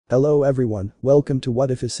Hello everyone, welcome to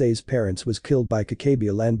What If Issei's parents was killed by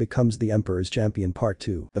Kokabiel and becomes the Emperor's champion part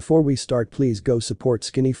 2. Before we start, please go support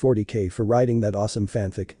Skinny40K for writing that awesome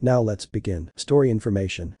fanfic. Now let's begin. Story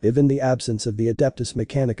information. Given the absence of the Adeptus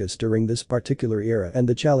Mechanicus during this particular era and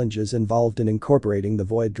the challenges involved in incorporating the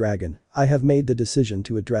Void Dragon, I have made the decision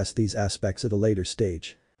to address these aspects at a later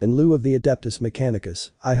stage. In lieu of the Adeptus Mechanicus,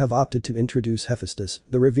 I have opted to introduce Hephaestus,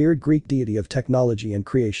 the revered Greek deity of technology and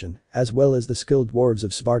creation, as well as the skilled dwarves of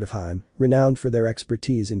Svartalfheim, renowned for their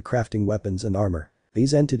expertise in crafting weapons and armor.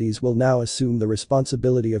 These entities will now assume the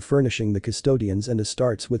responsibility of furnishing the custodians and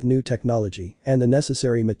Astartes with new technology and the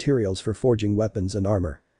necessary materials for forging weapons and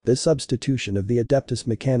armor. This substitution of the Adeptus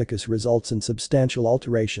Mechanicus results in substantial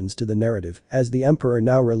alterations to the narrative, as the Emperor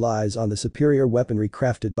now relies on the superior weaponry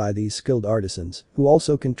crafted by these skilled artisans, who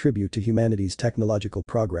also contribute to humanity's technological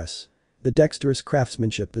progress. The dexterous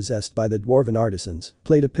craftsmanship possessed by the dwarven artisans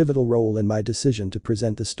played a pivotal role in my decision to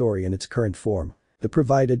present the story in its current form. To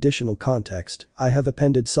provide additional context, I have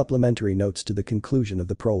appended supplementary notes to the conclusion of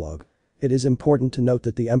the prologue. It is important to note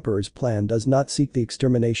that the Emperor's plan does not seek the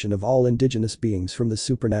extermination of all indigenous beings from the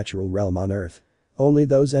supernatural realm on Earth. Only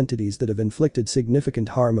those entities that have inflicted significant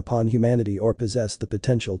harm upon humanity or possess the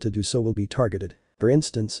potential to do so will be targeted. For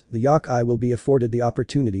instance, the Yokai will be afforded the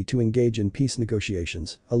opportunity to engage in peace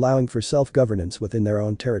negotiations, allowing for self-governance within their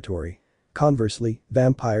own territory. Conversely,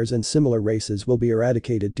 vampires and similar races will be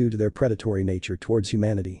eradicated due to their predatory nature towards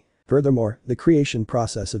humanity. Furthermore, the creation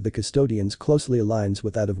process of the custodians closely aligns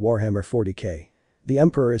with that of Warhammer40K. The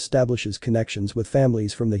Emperor establishes connections with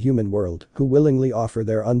families from the human world who willingly offer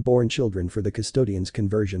their unborn children for the custodians'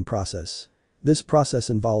 conversion process. This process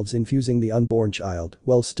involves infusing the unborn child,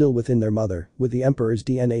 while still within their mother, with the Emperor's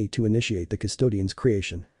DNA to initiate the custodian's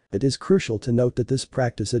creation. It is crucial to note that this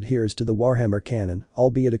practice adheres to the Warhammer canon,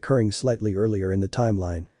 albeit occurring slightly earlier in the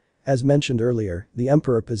timeline. As mentioned earlier, the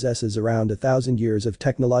Emperor possesses around 1,000 years of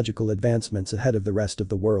technological advancements ahead of the rest of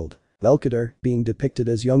the world. Velkater, being depicted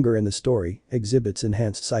as younger in the story, exhibits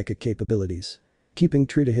enhanced psychic capabilities. Keeping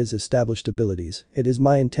true to his established abilities, it is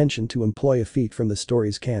my intention to employ a feat from the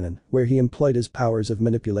story's canon, where he employed his powers of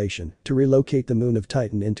manipulation to relocate the moon of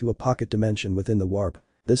Titan into a pocket dimension within the warp.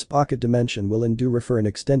 This pocket dimension will endure for an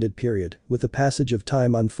extended period, with the passage of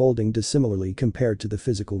time unfolding dissimilarly compared to the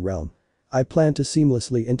physical realm. I plan to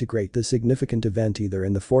seamlessly integrate this significant event either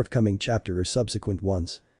in the forthcoming chapter or subsequent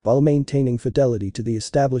ones. While maintaining fidelity to the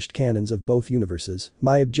established canons of both universes,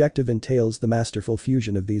 my objective entails the masterful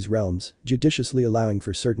fusion of these realms, judiciously allowing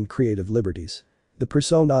for certain creative liberties. The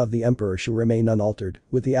persona of the Emperor shall remain unaltered,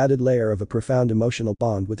 with the added layer of a profound emotional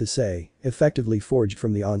bond with Issei, effectively forged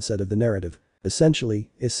from the onset of the narrative.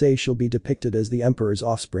 Essentially, Issei shall be depicted as the Emperor's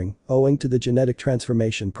offspring, owing to the genetic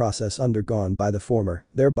transformation process undergone by the former,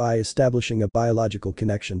 thereby establishing a biological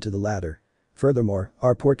connection to the latter. Furthermore,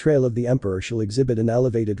 our portrayal of the Emperor shall exhibit an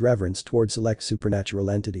elevated reverence towards select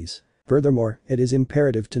supernatural entities. Furthermore, it is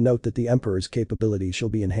imperative to note that the Emperor's capabilities shall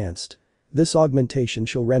be enhanced. This augmentation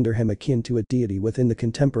shall render him akin to a deity within the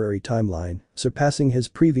contemporary timeline, surpassing his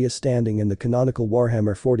previous standing in the canonical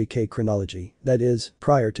Warhammer40K chronology, that is,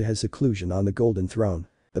 prior to his seclusion on the Golden Throne.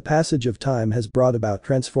 The passage of time has brought about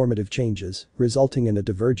transformative changes, resulting in a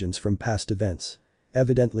divergence from past events.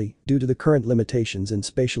 Evidently, due to the current limitations in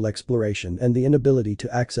spatial exploration and the inability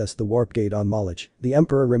to access the warp gate on Moloch, the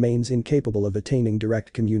Emperor remains incapable of attaining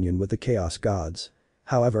direct communion with the Chaos Gods.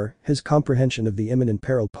 However, his comprehension of the imminent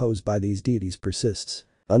peril posed by these deities persists.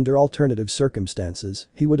 Under alternative circumstances,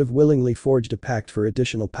 he would have willingly forged a pact for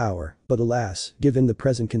additional power, but alas, given the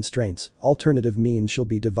present constraints, alternative means shall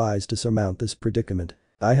be devised to surmount this predicament.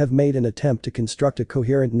 I have made an attempt to construct a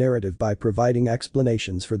coherent narrative by providing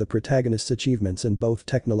explanations for the protagonist's achievements in both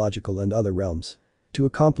technological and other realms. To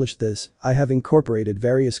accomplish this, I have incorporated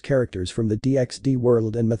various characters from the DxD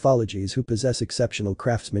world and mythologies who possess exceptional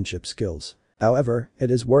craftsmanship skills. However,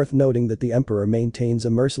 it is worth noting that the Emperor maintains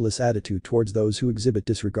a merciless attitude towards those who exhibit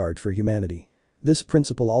disregard for humanity. This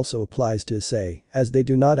principle also applies to Issei, as they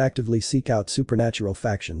do not actively seek out supernatural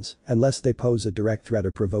factions unless they pose a direct threat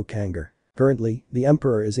or provoke anger. Currently, the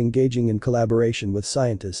Emperor is engaging in collaboration with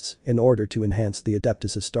scientists in order to enhance the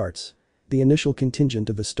Adeptus Astartes. The initial contingent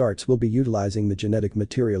of Astartes will be utilizing the genetic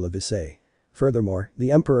material of Issei. Furthermore,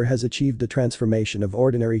 the Emperor has achieved the transformation of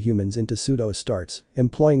ordinary humans into pseudo-Astartes,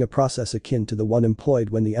 employing a process akin to the one employed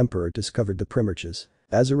when the Emperor discovered the Primarches.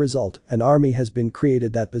 As a result, an army has been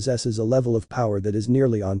created that possesses a level of power that is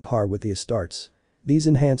nearly on par with the Astartes. These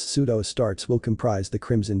enhanced pseudo-Astartes will comprise the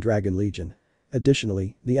Crimson Dragon Legion.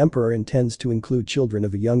 Additionally, the Emperor intends to include children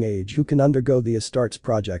of a young age who can undergo the Astartes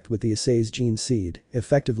project with the Issei's gene seed,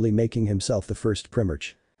 effectively making himself the first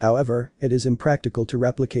Primarch. However, it is impractical to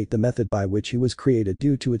replicate the method by which he was created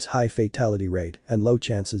due to its high fatality rate and low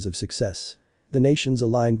chances of success. The nations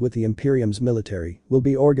aligned with the Imperium's military will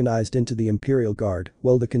be organized into the Imperial Guard,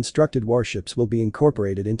 while the constructed warships will be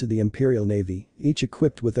incorporated into the Imperial Navy, each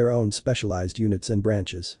equipped with their own specialized units and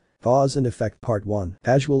branches. Cause and Effect Part 1.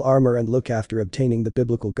 Casual Armor and Look after obtaining the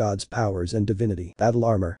biblical gods' powers and divinity. Battle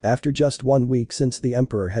Armor. After just 1 week since the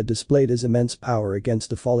Emperor had displayed his immense power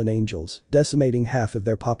against the fallen angels, decimating half of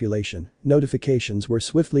their population, notifications were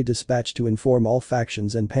swiftly dispatched to inform all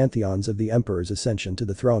factions and pantheons of the Emperor's ascension to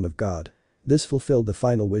the throne of God. This fulfilled the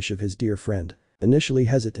final wish of his dear friend. Initially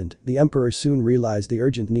hesitant, the Emperor soon realized the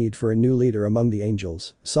urgent need for a new leader among the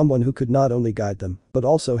angels, someone who could not only guide them, but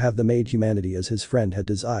also have them aid humanity as his friend had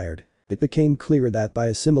desired. It became clear that by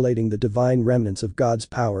assimilating the divine remnants of God's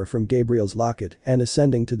power from Gabriel's locket and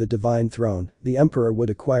ascending to the divine throne, the Emperor would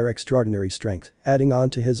acquire extraordinary strength, adding on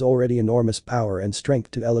to his already enormous power and strength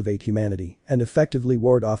to elevate humanity and effectively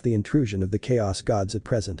ward off the intrusion of the chaos gods at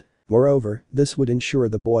present. Moreover, this would ensure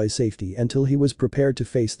the boy's safety until he was prepared to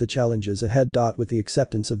face the challenges ahead. With the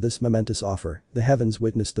acceptance of this momentous offer, the heavens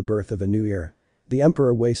witnessed the birth of a new era. The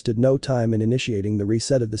Emperor wasted no time in initiating the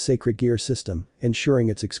reset of the sacred gear system, ensuring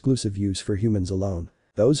its exclusive use for humans alone.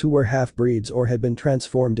 Those who were half-breeds or had been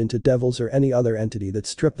transformed into devils or any other entity that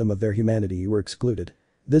stripped them of their humanity were excluded.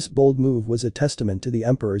 This bold move was a testament to the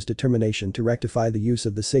Emperor's determination to rectify the use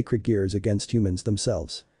of the sacred gears against humans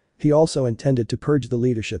themselves. He also intended to purge the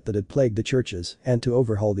leadership that had plagued the churches and to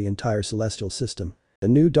overhaul the entire celestial system. A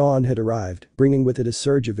new dawn had arrived, bringing with it a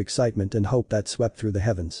surge of excitement and hope that swept through the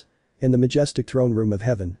heavens. In the majestic throne room of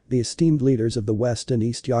heaven, the esteemed leaders of the West and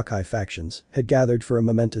East Yokai factions had gathered for a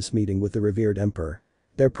momentous meeting with the revered Emperor.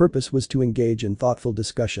 Their purpose was to engage in thoughtful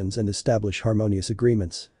discussions and establish harmonious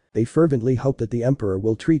agreements. They fervently hope that the Emperor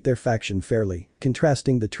will treat their faction fairly,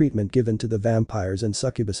 contrasting the treatment given to the vampires and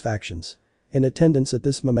succubus factions. In attendance at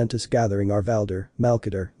this momentous gathering are Valder,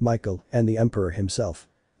 Malkader, Michael, and the Emperor himself.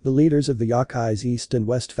 The leaders of the Yokai's East and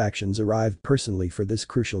West factions arrived personally for this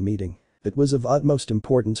crucial meeting. It was of utmost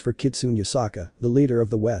importance for Kitsune Yasaka, the leader of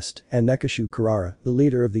the West, and Nekashu Kurara, the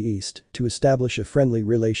leader of the East, to establish a friendly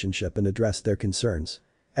relationship and address their concerns.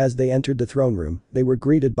 As they entered the throne room, they were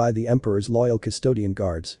greeted by the Emperor's loyal custodian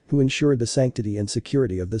guards, who ensured the sanctity and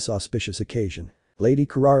security of this auspicious occasion. Lady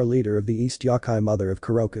Kurara, leader of the East Yokai, mother of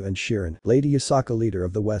Kuroka and Shirin. Lady Yasaka, leader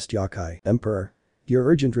of the West Yokai. Emperor. Your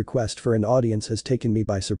urgent request for an audience has taken me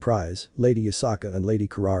by surprise, Lady Yasaka and Lady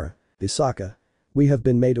Kurara. Yasaka. We have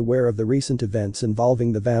been made aware of the recent events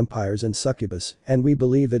involving the vampires and succubus, and we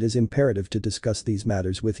believe it is imperative to discuss these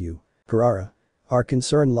matters with you. Kurara. Our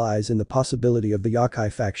concern lies in the possibility of the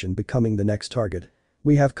Yokai faction becoming the next target.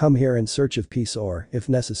 We have come here in search of peace or, if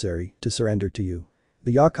necessary, to surrender to you.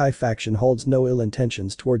 The Yokai faction holds no ill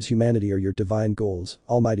intentions towards humanity or your divine goals,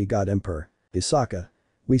 Almighty God Emperor. Yasaka.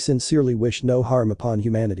 We sincerely wish no harm upon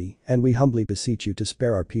humanity, and we humbly beseech you to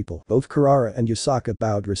spare our people. Both Kurara and Yasaka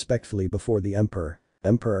bowed respectfully before the Emperor.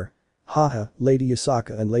 Emperor. Haha, Lady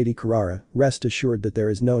Yasaka and Lady Kurara, rest assured that there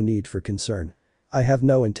is no need for concern. I have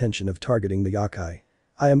no intention of targeting the Yokai.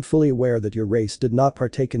 I am fully aware that your race did not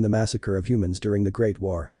partake in the massacre of humans during the Great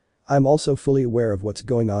War. I am also fully aware of what's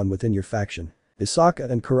going on within your faction. Yasaka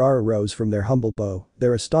and Kurara rose from their humble bow,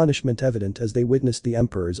 their astonishment evident as they witnessed the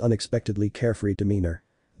Emperor's unexpectedly carefree demeanor.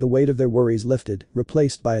 The weight of their worries lifted,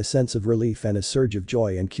 replaced by a sense of relief and a surge of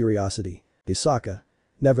joy and curiosity. Yasaka.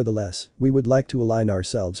 Nevertheless, we would like to align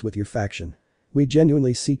ourselves with your faction. We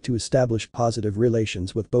genuinely seek to establish positive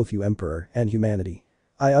relations with both you, Emperor, and humanity.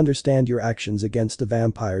 I understand your actions against the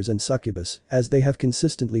vampires and succubus, as they have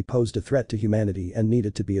consistently posed a threat to humanity and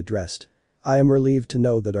needed to be addressed. I am relieved to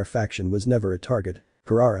know that our faction was never a target.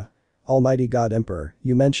 Kurara. Almighty God Emperor,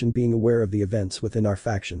 you mentioned being aware of the events within our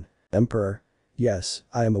faction. Emperor. Yes,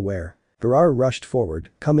 I am aware. Kurara rushed forward,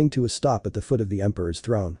 coming to a stop at the foot of the Emperor's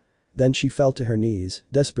throne. Then she fell to her knees,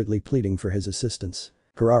 desperately pleading for his assistance.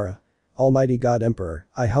 Kurara. Almighty God Emperor,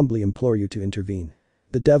 I humbly implore you to intervene.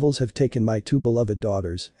 The devils have taken my 2 beloved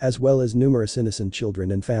daughters, as well as numerous innocent children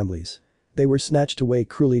and families. They were snatched away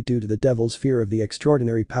cruelly due to the devil's fear of the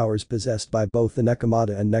extraordinary powers possessed by both the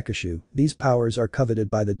Nekomata and Nekashu. These powers are coveted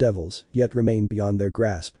by the devils, yet remain beyond their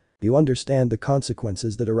grasp. You understand the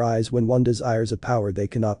consequences that arise when one desires a power they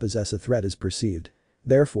cannot possess. A threat is perceived.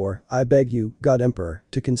 Therefore, I beg you, God Emperor,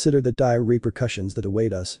 to consider the dire repercussions that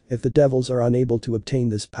await us if the devils are unable to obtain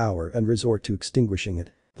this power and resort to extinguishing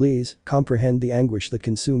it. Please, comprehend the anguish that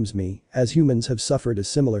consumes me, as humans have suffered a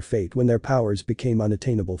similar fate when their powers became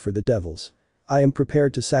unattainable for the devils. I am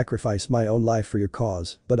prepared to sacrifice my own life for your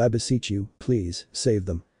cause, but I beseech you, please, save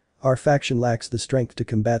them. Our faction lacks the strength to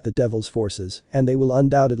combat the devil's forces, and they will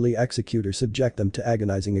undoubtedly execute or subject them to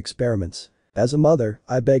agonizing experiments. As a mother,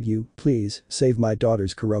 I beg you, please, save my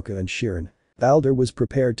daughters Kuroka and Shirin." Balder was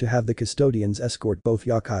prepared to have the custodians escort both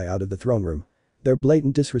yokai out of the throne room. Their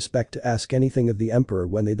blatant disrespect to ask anything of the Emperor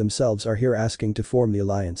when they themselves are here asking to form the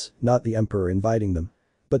alliance, not the Emperor inviting them.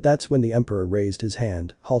 But that's when the Emperor raised his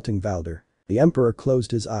hand, halting Balder. The Emperor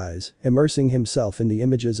closed his eyes, immersing himself in the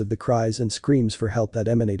images of the cries and screams for help that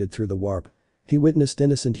emanated through the warp. He witnessed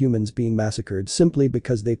innocent humans being massacred simply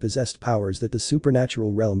because they possessed powers that the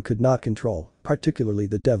supernatural realm could not control, particularly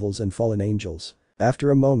the devils and fallen angels.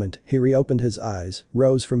 After a moment, he reopened his eyes,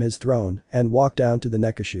 rose from his throne, and walked down to the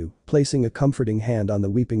Nekashu, placing a comforting hand on the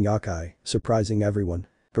weeping yokai, surprising everyone.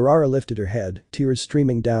 Karara lifted her head, tears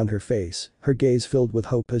streaming down her face, her gaze filled with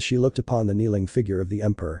hope as she looked upon the kneeling figure of the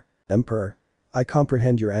Emperor. "Emperor. I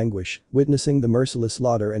comprehend your anguish, witnessing the merciless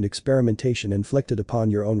slaughter and experimentation inflicted upon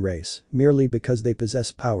your own race, merely because they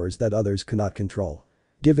possess powers that others cannot control.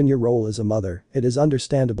 Given your role as a mother, it is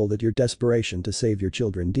understandable that your desperation to save your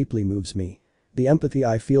children deeply moves me. The empathy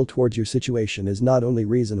I feel towards your situation is not only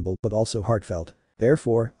reasonable but also heartfelt.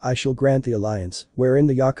 Therefore, I shall grant the alliance, wherein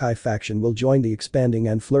the Yokai faction will join the expanding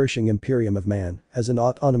and flourishing Imperium of Man, as an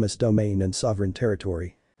autonomous domain and sovereign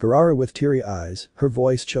territory." Karara with teary eyes, her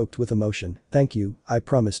voice choked with emotion. "Thank you, I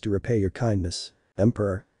promise to repay your kindness.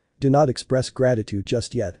 Emperor. Do not express gratitude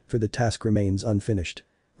just yet, for the task remains unfinished.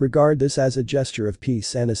 Regard this as a gesture of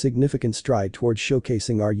peace and a significant stride towards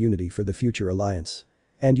showcasing our unity for the future alliance.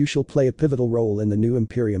 And you shall play a pivotal role in the new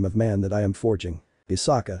Imperium of Man that I am forging.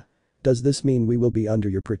 Isaka. Does this mean we will be under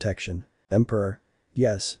your protection? Emperor.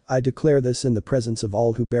 Yes, I declare this in the presence of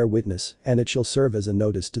all who bear witness, and it shall serve as a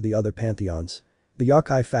notice to the other pantheons. The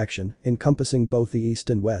Yokai faction, encompassing both the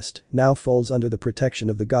East and West, now falls under the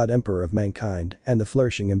protection of the God Emperor of Mankind and the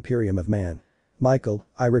flourishing Imperium of Man. Michael,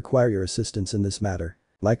 I require your assistance in this matter."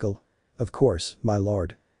 Michael. "Of course, my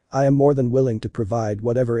lord. I am more than willing to provide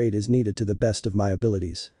whatever aid is needed to the best of my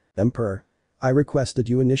abilities." Emperor. "I request that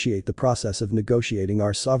you initiate the process of negotiating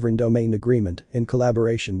our sovereign domain agreement in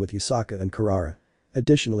collaboration with Yasaka and Karara.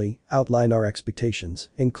 Additionally, outline our expectations,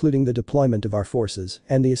 including the deployment of our forces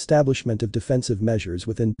and the establishment of defensive measures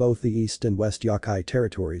within both the East and West Yokai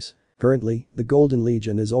territories. Currently, the Golden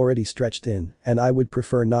Legion is already stretched thin, and I would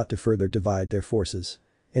prefer not to further divide their forces.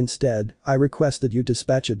 Instead, I request that you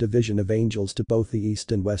dispatch a division of angels to both the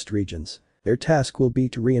East and West regions. Their task will be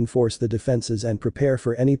to reinforce the defenses and prepare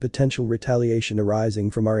for any potential retaliation arising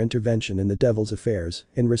from our intervention in the Devil's affairs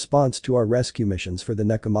in response to our rescue missions for the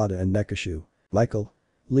Nekomata and Nekashu." Michael.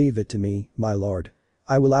 "Leave it to me, my lord.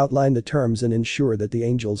 I will outline the terms and ensure that the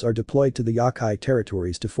angels are deployed to the Yokai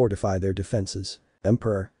territories to fortify their defenses."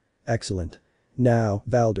 Emperor. "Excellent. Now,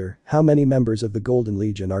 Valder, how many members of the Golden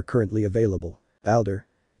Legion are currently available?" Valder.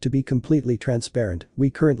 "To be completely transparent, we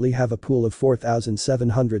currently have a pool of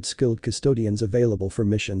 4,700 skilled custodians available for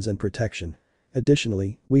missions and protection.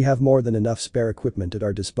 Additionally, we have more than enough spare equipment at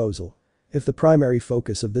our disposal. If the primary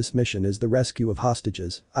focus of this mission is the rescue of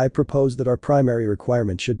hostages, I propose that our primary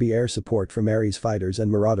requirement should be air support from Ares fighters and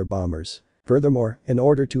Marauder bombers. Furthermore, in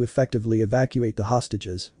order to effectively evacuate the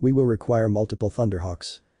hostages, we will require multiple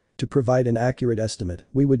Thunderhawks. To provide an accurate estimate,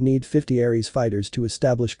 we would need 50 Ares fighters to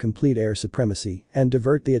establish complete air supremacy and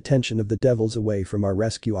divert the attention of the devils away from our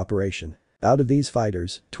rescue operation. Out of these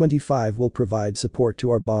fighters, 25 will provide support to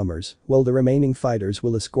our bombers, while the remaining fighters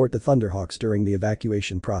will escort the Thunderhawks during the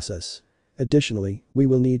evacuation process. Additionally, we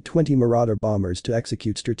will need 20 Marauder bombers to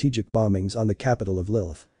execute strategic bombings on the capital of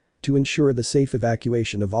Lilith. To ensure the safe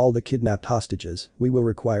evacuation of all the kidnapped hostages, we will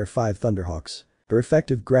require 5 Thunderhawks. For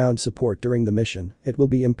effective ground support during the mission, it will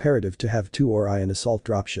be imperative to have 2 Orion assault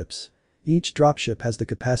dropships. Each dropship has the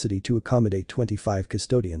capacity to accommodate 25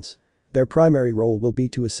 custodians. Their primary role will be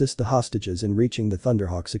to assist the hostages in reaching the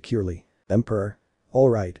Thunderhawk securely. Emperor.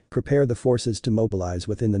 Alright, prepare the forces to mobilize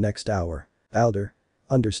within the next hour. Alder.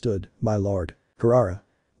 Understood, my lord. Karara.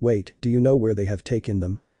 Wait, do you know where they have taken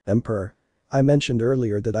them? Emperor. I mentioned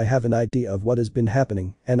earlier that I have an idea of what has been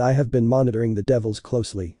happening, and I have been monitoring the devils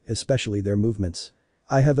closely, especially their movements.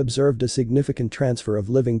 I have observed a significant transfer of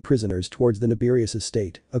living prisoners towards the Nibirius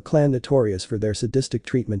estate, a clan notorious for their sadistic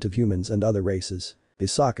treatment of humans and other races.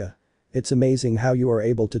 Isaka. It's amazing how you are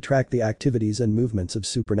able to track the activities and movements of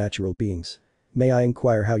supernatural beings. May I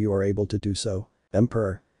inquire how you are able to do so?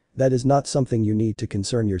 Emperor. That is not something you need to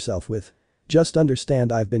concern yourself with. Just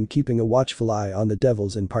understand I've been keeping a watchful eye on the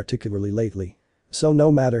devils in particularly lately. So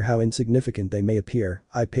no matter how insignificant they may appear,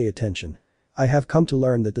 I pay attention. I have come to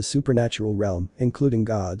learn that the supernatural realm, including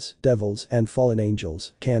gods, devils, and fallen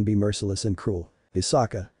angels, can be merciless and cruel.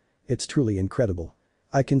 Isaka. It's truly incredible.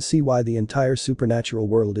 I can see why the entire supernatural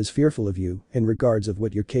world is fearful of you in regards of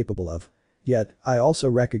what you're capable of. Yet, I also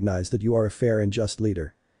recognize that you are a fair and just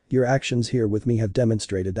leader. Your actions here with me have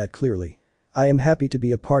demonstrated that clearly. I am happy to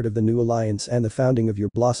be a part of the new alliance and the founding of your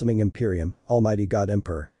blossoming Imperium, Almighty God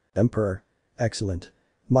Emperor. Emperor. Excellent.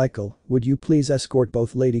 Michael, would you please escort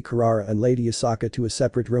both Lady Carrara and Lady Asaka to a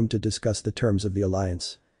separate room to discuss the terms of the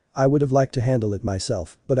alliance? I would have liked to handle it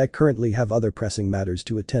myself, but I currently have other pressing matters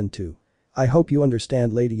to attend to. I hope you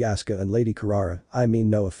understand Lady Asuka and Lady Carrara, I mean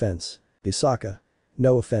no offense. Asaka.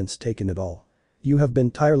 No offense taken at all. You have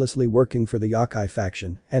been tirelessly working for the Yakai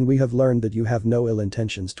faction and we have learned that you have no ill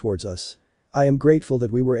intentions towards us. I am grateful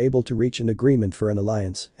that we were able to reach an agreement for an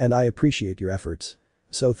alliance and I appreciate your efforts.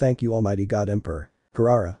 So thank you Almighty God Emperor.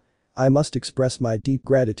 Carrara. I must express my deep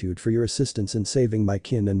gratitude for your assistance in saving my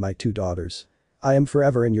kin and my 2 daughters. I am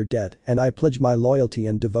forever in your debt and I pledge my loyalty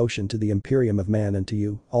and devotion to the Imperium of Man and to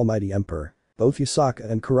you, Almighty Emperor. Both Asaka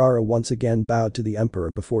and Carrara once again bowed to the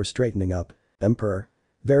Emperor before straightening up. Emperor.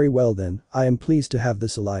 Very well then, I am pleased to have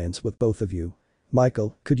this alliance with both of you.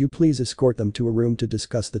 Michael, could you please escort them to a room to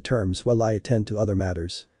discuss the terms while I attend to other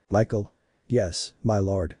matters? Michael. Yes, my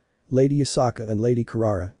lord. Lady Asaka and Lady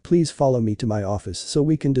Carrara, please follow me to my office so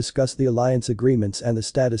we can discuss the alliance agreements and the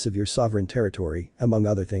status of your sovereign territory, among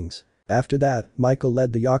other things. After that, Michael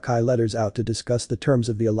led the Yakai letters out to discuss the terms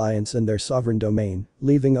of the alliance and their sovereign domain,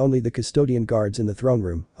 leaving only the custodian guards in the throne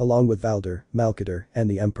room, along with Valder, Malkader, and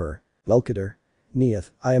the Emperor. Malkader.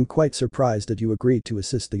 Neith, I am quite surprised that you agreed to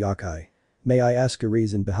assist the Yakai. May I ask a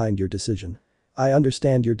reason behind your decision? I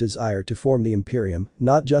understand your desire to form the Imperium,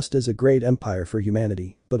 not just as a great empire for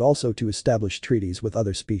humanity, but also to establish treaties with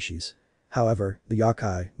other species. However, the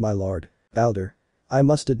Yakai, my lord. Valder. I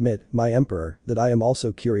must admit, my Emperor, that I am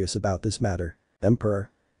also curious about this matter. Emperor.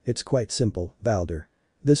 It's quite simple, Valder.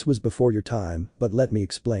 This was before your time, but let me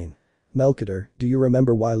explain. Melkader, do you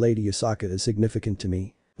remember why Lady Asaka is significant to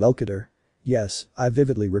me? Melkader. Yes, I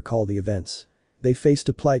vividly recall the events. They faced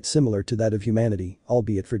a plight similar to that of humanity,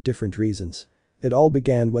 albeit for different reasons. It all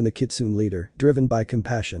began when the Kitsune leader, driven by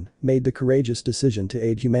compassion, made the courageous decision to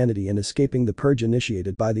aid humanity in escaping the purge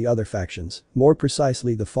initiated by the other factions, more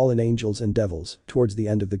precisely the fallen angels and devils, towards the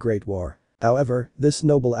end of the Great War. However, this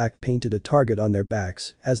noble act painted a target on their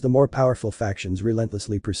backs as the more powerful factions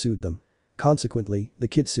relentlessly pursued them. Consequently, the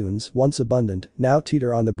Kitsunes, once abundant, now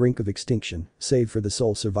teeter on the brink of extinction, save for the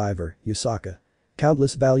sole survivor, Yusaka.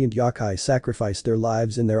 Countless valiant Yakai sacrificed their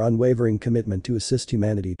lives in their unwavering commitment to assist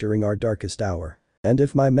humanity during our darkest hour. And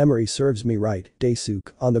if my memory serves me right,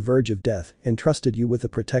 Daisuke, on the verge of death, entrusted you with the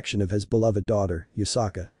protection of his beloved daughter,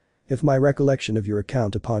 Yusaka. If my recollection of your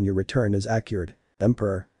account upon your return is accurate,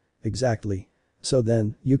 Emperor. Exactly. So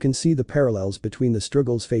then, you can see the parallels between the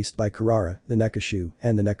struggles faced by Carrara, the Nekashu,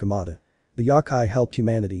 and the Nekomata. The Yakai helped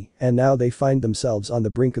humanity, and now they find themselves on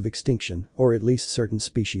the brink of extinction, or at least certain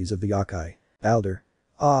species of the Yakai. Valder.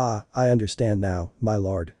 Ah, I understand now, my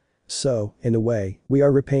lord. So, in a way, we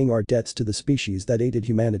are repaying our debts to the species that aided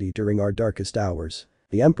humanity during our darkest hours.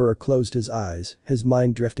 The Emperor closed his eyes, his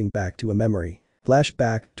mind drifting back to a memory.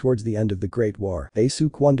 Flashback towards the end of the Great War.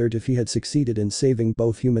 Daisuke wondered if he had succeeded in saving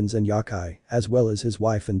both humans and Yakai, as well as his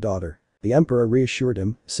wife and daughter. The Emperor reassured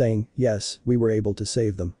him, saying, yes, we were able to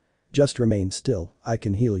save them. Just remain still, I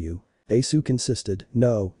can heal you. Daisuke insisted,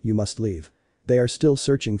 no, you must leave. They are still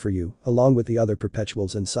searching for you, along with the other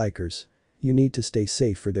perpetuals and psychers. You need to stay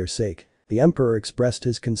safe for their sake. The Emperor expressed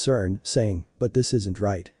his concern, saying, but this isn't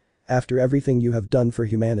right. After everything you have done for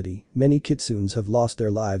humanity, many Kitsunes have lost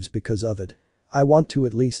their lives because of it. I want to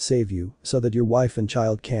at least save you, so that your wife and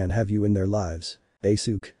child can have you in their lives.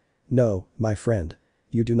 Daisuke. No, my friend.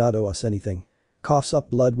 You do not owe us anything. Coughs up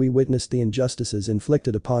blood. We witnessed the injustices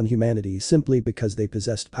inflicted upon humanity simply because they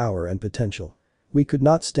possessed power and potential. We could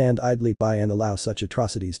not stand idly by and allow such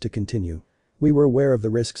atrocities to continue. We were aware of the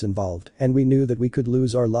risks involved and we knew that we could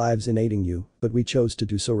lose our lives in aiding you, but we chose to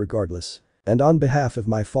do so regardless. And on behalf of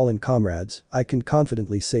my fallen comrades, I can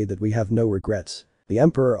confidently say that we have no regrets. The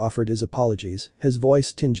Emperor offered his apologies, his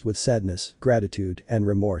voice tinged with sadness, gratitude, and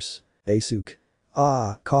remorse. Daisuke.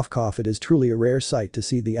 Ah, cough cough. It is truly a rare sight to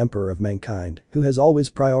see the Emperor of mankind, who has always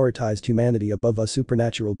prioritized humanity above us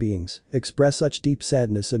supernatural beings, express such deep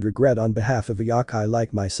sadness and regret on behalf of a Yakai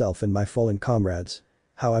like myself and my fallen comrades.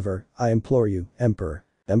 However, I implore you, Emperor.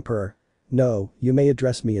 Emperor. No, you may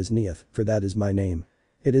address me as Neith, for that is my name.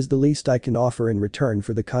 It is the least I can offer in return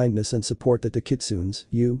for the kindness and support that the Kitsunes,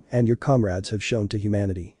 you, and your comrades have shown to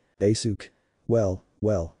humanity. Daisuke. Well.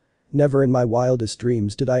 Never in my wildest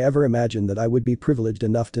dreams did I ever imagine that I would be privileged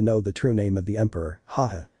enough to know the true name of the Emperor,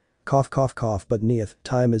 haha. Cough cough cough. But Neith,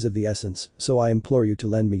 time is of the essence, so I implore you to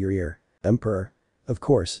lend me your ear. Emperor. Of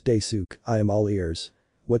course, Daisuke, I am all ears.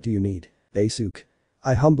 What do you need? Daisuke.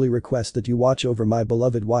 I humbly request that you watch over my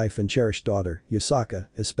beloved wife and cherished daughter, Yusaka,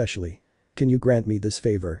 especially. Can you grant me this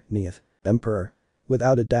favor, Neith? Emperor.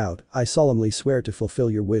 Without a doubt, I solemnly swear to fulfill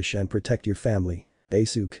your wish and protect your family.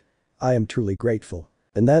 Daisuke. I am truly grateful.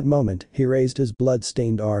 In that moment, he raised his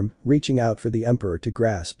blood-stained arm, reaching out for the Emperor to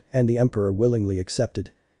grasp, and the Emperor willingly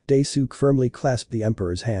accepted. Daisuke firmly clasped the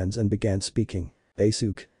Emperor's hands and began speaking.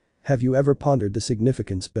 Daisuke. Have you ever pondered the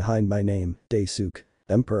significance behind my name, Daisuke?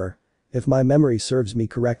 Emperor. If my memory serves me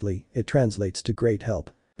correctly, it translates to great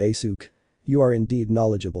help. Daisuke. You are indeed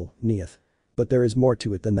knowledgeable, Neith. But there is more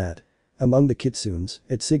to it than that. Among the kitsunes,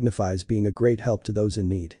 it signifies being a great help to those in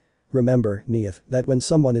need. Remember, Neith, that when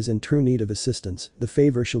someone is in true need of assistance, the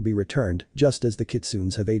favor shall be returned, just as the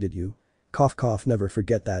kitsunes have aided you. Cough cough, never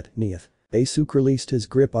forget that, Neith. Daisuke released his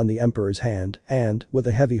grip on the Emperor's hand and, with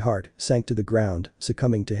a heavy heart, sank to the ground,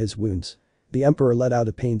 succumbing to his wounds. The Emperor let out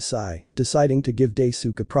a pained sigh, deciding to give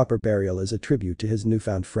Daisuke a proper burial as a tribute to his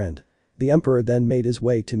newfound friend. The Emperor then made his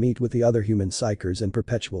way to meet with the other human psychers and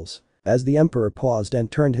perpetuals. As the Emperor paused and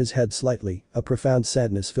turned his head slightly, a profound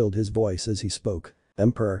sadness filled his voice as he spoke.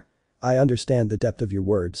 Emperor. I understand the depth of your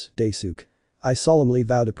words, Daisuke. I solemnly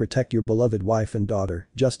vow to protect your beloved wife and daughter,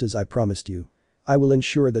 just as I promised you. I will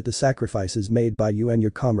ensure that the sacrifices made by you and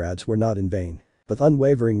your comrades were not in vain. With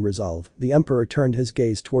unwavering resolve, the Emperor turned his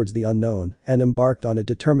gaze towards the unknown and embarked on a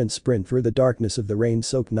determined sprint through the darkness of the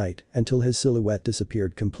rain-soaked night until his silhouette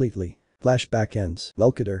disappeared completely. Flashback ends.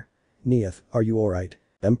 Melchior. Neith, are you alright?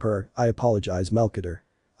 Emperor, I apologize, Melchior.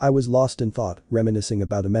 I was lost in thought, reminiscing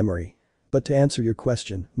about a memory. But to answer your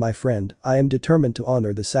question, my friend, I am determined to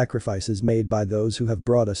honor the sacrifices made by those who have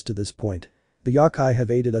brought us to this point. The Yokai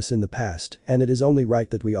have aided us in the past, and it is only right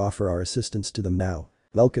that we offer our assistance to them now.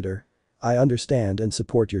 Melchior. I understand and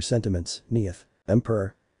support your sentiments, Neith.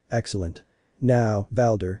 Emperor. Excellent. Now,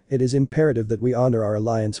 Valder, it is imperative that we honor our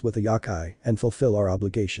alliance with the Yokai and fulfill our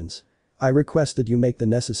obligations. I request that you make the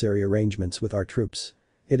necessary arrangements with our troops.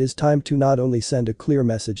 It is time to not only send a clear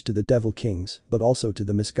message to the Devil Kings, but also to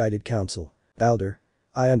the misguided council. Valder.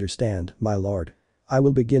 I understand, my lord. I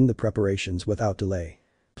will begin the preparations without delay.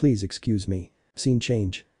 Please excuse me. Scene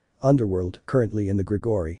change. Underworld, currently in the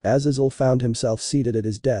Grigori. Azazel found himself seated at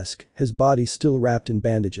his desk, his body still wrapped in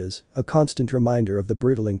bandages, a constant reminder of the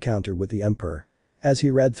brutal encounter with the Emperor. As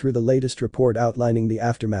he read through the latest report outlining the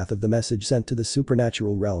aftermath of the message sent to the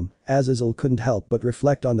supernatural realm, Azazel couldn't help but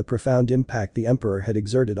reflect on the profound impact the Emperor had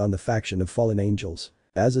exerted on the faction of fallen angels.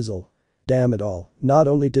 Azazel. Damn it all, not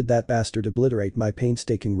only did that bastard obliterate my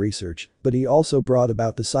painstaking research, but he also brought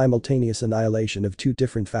about the simultaneous annihilation of two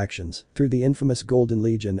different factions through the infamous Golden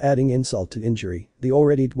Legion. Adding insult to injury, the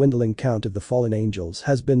already dwindling count of the fallen angels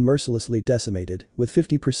has been mercilessly decimated, with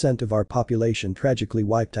 50% of our population tragically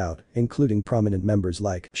wiped out, including prominent members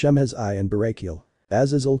like Issei and Barakiel.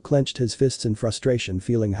 Azazel clenched his fists in frustration,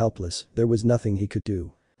 feeling helpless. There was nothing he could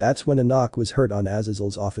do. That's when a knock was heard on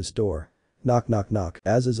Azazel's office door. Knock knock knock.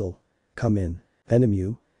 Azazel. Come in.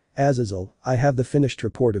 Enemu. Azazel, I have the finished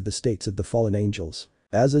report of the states of the fallen angels.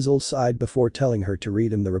 Azazel sighed before telling her to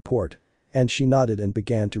read him the report. And she nodded and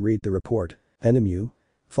began to read the report. Enemu.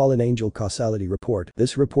 Fallen Angel Causality Report.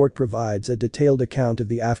 This report provides a detailed account of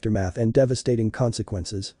the aftermath and devastating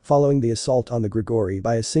consequences following the assault on the Grigori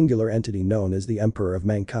by a singular entity known as the Emperor of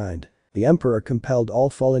Mankind. The Emperor compelled all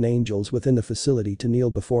fallen angels within the facility to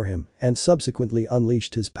kneel before him and subsequently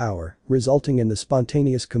unleashed his power, resulting in the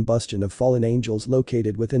spontaneous combustion of fallen angels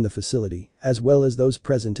located within the facility, as well as those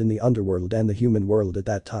present in the underworld and the human world at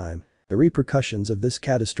that time. The repercussions of this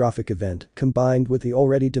catastrophic event, combined with the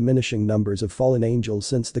already diminishing numbers of fallen angels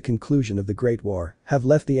since the conclusion of the Great War, have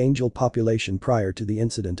left the angel population prior to the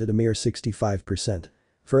incident at a mere 65%.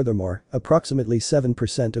 Furthermore, approximately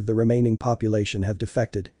 7% of the remaining population have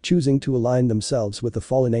defected, choosing to align themselves with the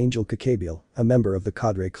fallen angel Kokabiel, a member of the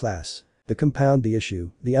cadre class. To compound the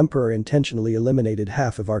issue, the Emperor intentionally eliminated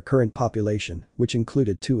half of our current population, which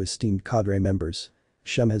included two esteemed cadre members.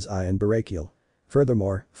 Issei and Barakiel.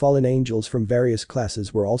 Furthermore, fallen angels from various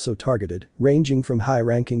classes were also targeted, ranging from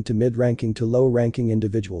high-ranking to mid-ranking to low-ranking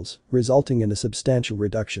individuals, resulting in a substantial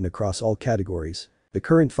reduction across all categories. The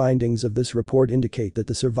current findings of this report indicate that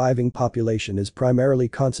the surviving population is primarily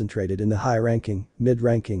concentrated in the high-ranking,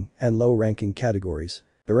 mid-ranking, and low-ranking categories.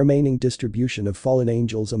 The remaining distribution of fallen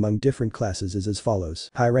angels among different classes is as follows.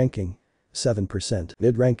 High-ranking, 7%,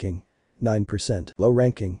 mid-ranking, 9%,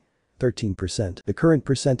 low-ranking, 13%. The current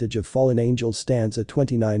percentage of fallen angels stands at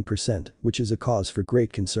 29%, which is a cause for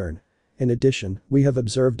great concern. In addition, we have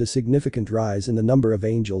observed a significant rise in the number of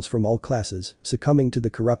angels from all classes succumbing to the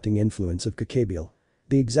corrupting influence of Kokabiel.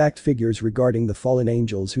 The exact figures regarding the fallen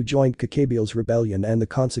angels who joined Kokabiel's rebellion and the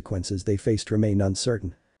consequences they faced remain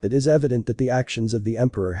uncertain. It is evident that the actions of the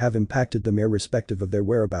Emperor have impacted them irrespective of their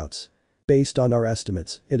whereabouts. Based on our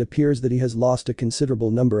estimates, it appears that he has lost a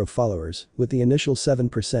considerable number of followers, with the initial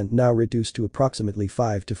 7% now reduced to approximately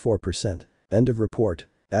 5 to 4%. End of report.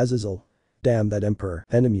 Azazel. Damn that Emperor.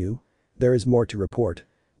 Enemu. There is more to report.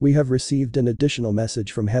 We have received an additional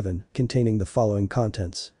message from heaven containing the following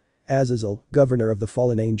contents. Azazel, governor of the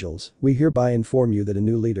fallen angels, we hereby inform you that a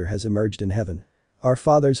new leader has emerged in heaven. Our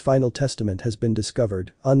Father's final testament has been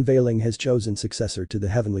discovered, unveiling his chosen successor to the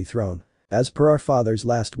heavenly throne. As per our Father's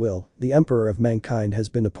last will, the Emperor of mankind has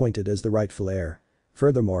been appointed as the rightful heir.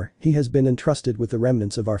 Furthermore, he has been entrusted with the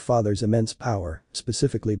remnants of our Father's immense power,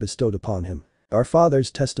 specifically bestowed upon him. Our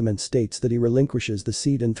Father's testament states that he relinquishes the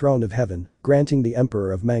seat and throne of heaven, granting the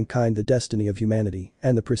Emperor of mankind the destiny of humanity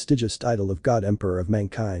and the prestigious title of God Emperor of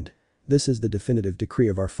mankind. This is the definitive decree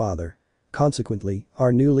of our Father. Consequently,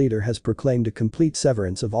 our new leader has proclaimed a complete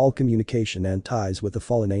severance of all communication and ties with the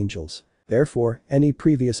fallen angels. Therefore, any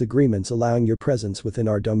previous agreements allowing your presence within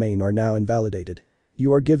our domain are now invalidated.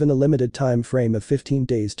 You are given a limited time frame of 15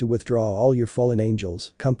 days to withdraw all your fallen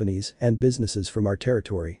angels, companies, and businesses from our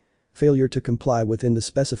territory. Failure to comply within the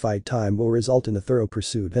specified time will result in a thorough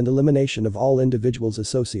pursuit and elimination of all individuals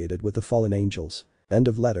associated with the fallen angels. End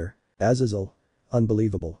of letter. Azazel.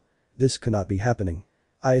 Unbelievable. This cannot be happening.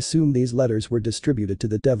 I assume these letters were distributed to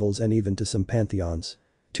the devils and even to some pantheons.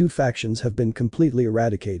 2 factions have been completely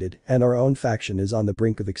eradicated and our own faction is on the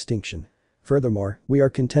brink of extinction. Furthermore, we are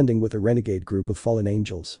contending with a renegade group of fallen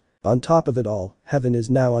angels. On top of it all, heaven is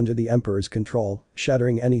now under the Emperor's control,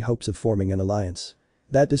 shattering any hopes of forming an alliance.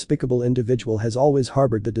 That despicable individual has always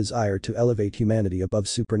harbored the desire to elevate humanity above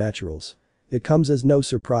supernaturals. It comes as no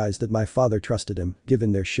surprise that my father trusted him,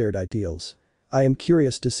 given their shared ideals. I am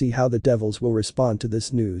curious to see how the devils will respond to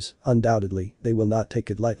this news. Undoubtedly, they will not take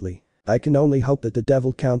it lightly. I can only hope that the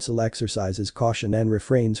Devil Council exercises caution and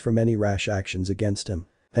refrains from any rash actions against him.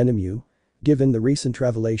 Enemu. Given the recent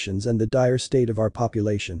revelations and the dire state of our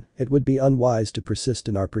population, it would be unwise to persist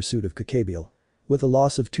in our pursuit of Kokabiel. With a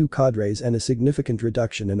loss of 2 cadres and a significant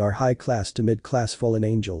reduction in our high-class to mid-class fallen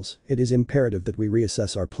angels, it is imperative that we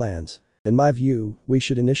reassess our plans. In my view, we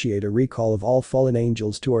should initiate a recall of all fallen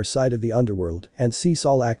angels to our side of the underworld and cease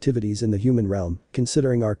all activities in the human realm,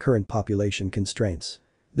 considering our current population constraints.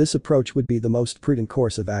 This approach would be the most prudent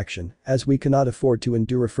course of action, as we cannot afford to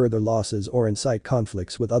endure further losses or incite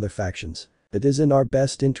conflicts with other factions. It is in our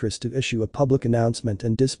best interest to issue a public announcement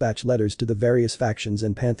and dispatch letters to the various factions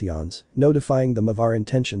and pantheons, notifying them of our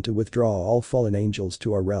intention to withdraw all fallen angels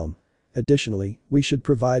to our realm. Additionally, we should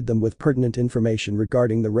provide them with pertinent information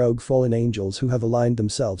regarding the rogue fallen angels who have aligned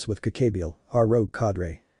themselves with Kokabiel, our rogue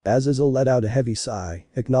cadre. Azazel let out a heavy sigh,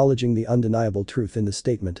 acknowledging the undeniable truth in the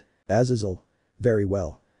statement. Azazel. Very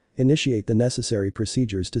well. Initiate the necessary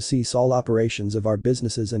procedures to cease all operations of our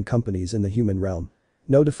businesses and companies in the human realm.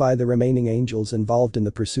 Notify the remaining angels involved in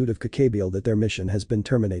the pursuit of Kokabiel that their mission has been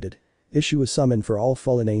terminated. Issue a summon for all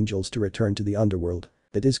fallen angels to return to the underworld.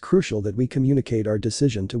 It is crucial that we communicate our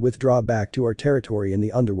decision to withdraw back to our territory in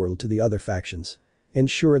the underworld to the other factions.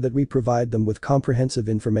 Ensure that we provide them with comprehensive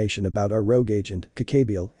information about our rogue agent,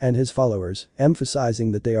 Kokabiel, and his followers,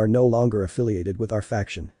 emphasizing that they are no longer affiliated with our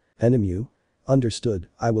faction. Enemu. Understood,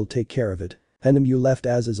 I will take care of it. Enemu left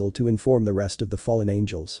Azazel to inform the rest of the fallen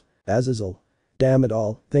angels. Azazel. Damn it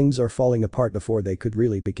all, things are falling apart before they could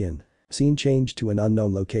really begin. Scene changed to an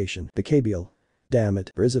unknown location. Kokabiel. Damn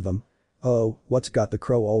it, Rizavam. Oh, what's got the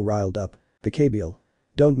crow all riled up? Kokabiel.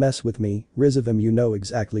 Don't mess with me, Rizavam, you know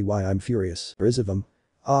exactly why I'm furious. Rizavam.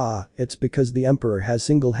 Ah, it's because the Emperor has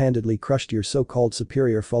single-handedly crushed your so-called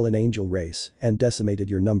superior fallen angel race and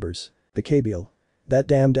decimated your numbers. Kokabiel. That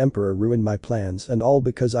damned Emperor ruined my plans and all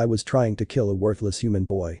because I was trying to kill a worthless human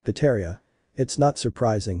boy. Pteria. It's not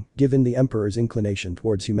surprising, given the Emperor's inclination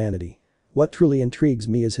towards humanity. What truly intrigues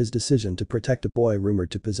me is his decision to protect a boy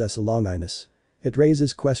rumored to possess a Longinus. It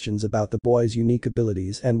raises questions about the boy's unique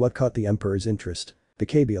abilities and what caught the Emperor's interest.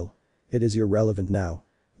 Kokabiel. It is irrelevant now.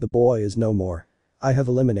 The boy is no more. I have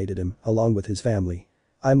eliminated him, along with his family.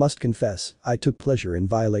 I must confess, I took pleasure in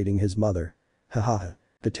violating his mother. Haha.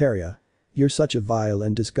 Pteria. You're such a vile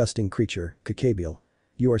and disgusting creature, Kokabiel.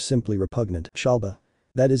 You are simply repugnant. Shalba.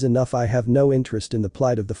 That is enough. I have no interest in the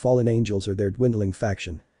plight of the fallen angels or their dwindling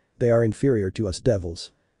faction. They are inferior to us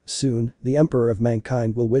devils. Soon, the Emperor of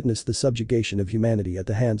mankind will witness the subjugation of humanity at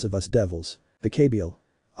the hands of us devils. Kokabiel.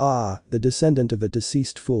 Ah, the descendant of a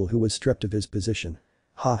deceased fool who was stripped of his position.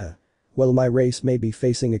 Haha. While my race may be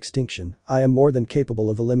facing extinction, I am more than capable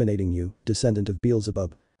of eliminating you, descendant of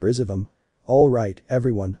Beelzebub. Rizavam. Alright,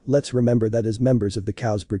 everyone, let's remember that as members of the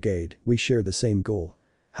Cows Brigade, we share the same goal.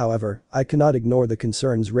 However, I cannot ignore the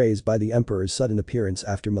concerns raised by the Emperor's sudden appearance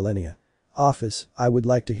after millennia. Office, I would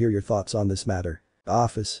like to hear your thoughts on this matter.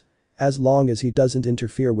 Office. As long as he doesn't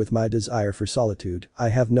interfere with my desire for solitude, I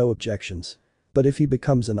have no objections. But if he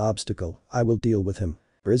becomes an obstacle, I will deal with him.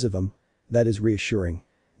 Rizivum. That is reassuring.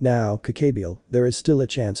 Now, Kokabiel, there is still a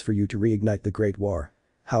chance for you to reignite the Great War.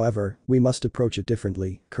 However, we must approach it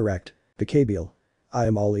differently, correct? Kokabiel. I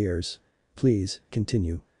am all ears. Please,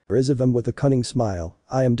 continue. Rizivum with a cunning smile,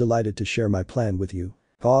 I am delighted to share my plan with you.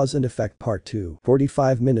 Cause and Effect Part 2.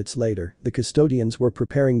 45 minutes later, the custodians were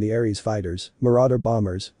preparing the Ares fighters, Marauder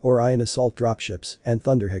bombers, Orion assault dropships, and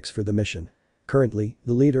Thunderhicks for the mission. Currently,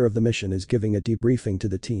 the leader of the mission is giving a debriefing to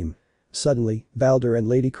the team. Suddenly, Valder and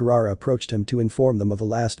Lady Carrara approached him to inform them of a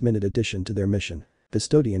last-minute addition to their mission.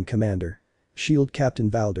 Custodian Commander. Shield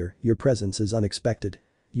Captain Valder, your presence is unexpected.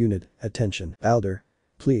 Unit, attention. Valder.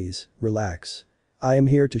 Please, relax. I am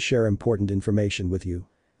here to share important information with you.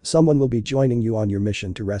 Someone will be joining you on your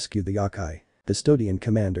mission to rescue the Yokai. Custodian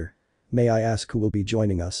Commander. May I ask who will be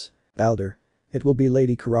joining us? Valder. It will be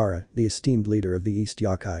Lady Carrara, the esteemed leader of the East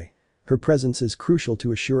Yokai. Her presence is crucial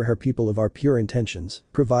to assure her people of our pure intentions,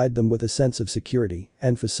 provide them with a sense of security,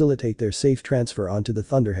 and facilitate their safe transfer onto the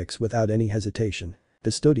Thunderhicks without any hesitation.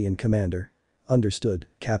 Custodian Commander. Understood,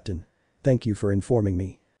 Captain. Thank you for informing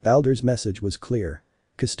me. Valder's message was clear.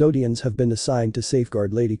 Custodians have been assigned to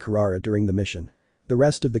safeguard Lady Carrara during the mission. The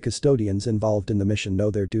rest of the custodians involved in the mission know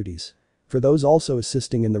their duties. For those also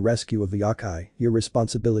assisting in the rescue of the Yokai, your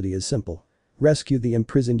responsibility is simple. Rescue the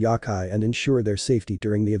imprisoned Yokai and ensure their safety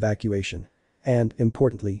during the evacuation. And,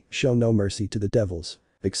 importantly, show no mercy to the devils.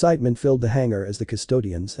 Excitement filled the hangar as the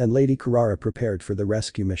custodians and Lady Carrara prepared for the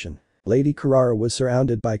rescue mission. Lady Carrara was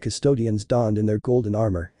surrounded by custodians donned in their golden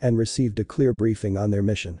armor and received a clear briefing on their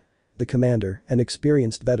mission. The commander, an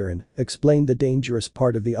experienced veteran, explained the dangerous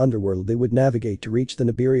part of the underworld they would navigate to reach the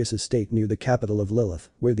Nibirius estate near the capital of Lilith,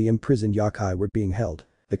 where the imprisoned Yokai were being held.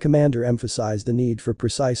 The commander emphasized the need for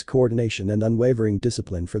precise coordination and unwavering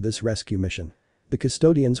discipline for this rescue mission. The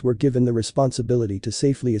custodians were given the responsibility to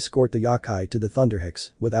safely escort the Yokai to the Thunderhicks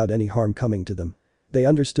without any harm coming to them. They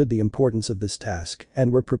understood the importance of this task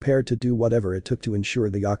and were prepared to do whatever it took to ensure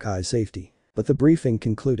the Yokai's safety. But the briefing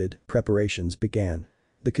concluded, preparations began.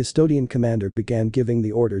 The custodian commander began giving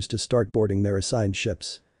the orders to start boarding their assigned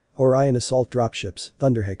ships. Orion assault dropships,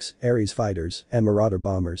 Thunderhicks, Ares fighters, and Marauder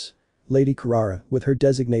bombers. Lady Carrara, with her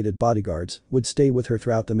designated bodyguards, would stay with her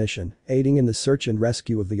throughout the mission, aiding in the search and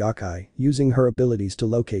rescue of the Yokai, using her abilities to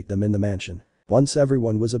locate them in the mansion. Once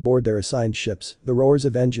everyone was aboard their assigned ships, the roars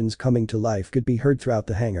of engines coming to life could be heard throughout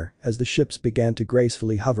the hangar as the ships began to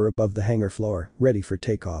gracefully hover above the hangar floor, ready for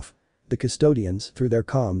takeoff. The custodians, through their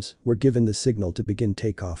comms, were given the signal to begin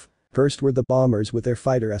takeoff. First were the bombers with their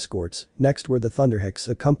fighter escorts, next were the Thunderhicks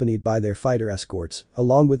accompanied by their fighter escorts,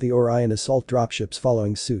 along with the Orion assault dropships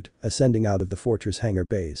following suit, ascending out of the fortress hangar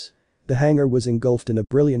bays. The hangar was engulfed in a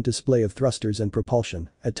brilliant display of thrusters and propulsion,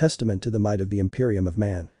 a testament to the might of the Imperium of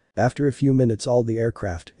Man. After a few minutes all the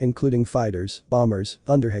aircraft, including fighters, bombers,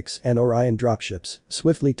 Thunderhicks and Orion dropships,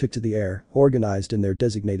 swiftly took to the air, organized in their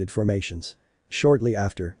designated formations. Shortly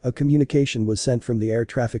after, a communication was sent from the air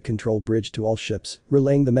traffic control bridge to all ships,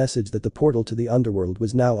 relaying the message that the portal to the underworld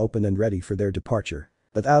was now open and ready for their departure.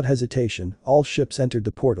 Without hesitation, all ships entered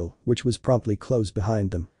the portal, which was promptly closed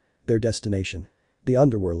behind them. Their destination. The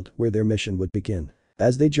underworld, where their mission would begin.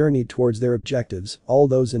 As they journeyed towards their objectives, all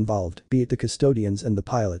those involved, be it the custodians and the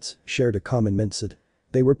pilots, shared a common mindset.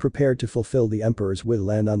 They were prepared to fulfill the Emperor's will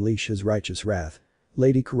and unleash his righteous wrath.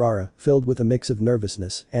 Lady Carrara, filled with a mix of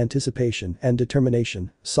nervousness, anticipation, and determination,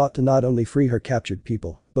 sought to not only free her captured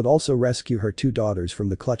people, but also rescue her two daughters from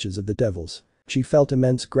the clutches of the devils. She felt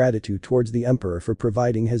immense gratitude towards the Emperor for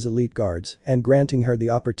providing his elite guards and granting her the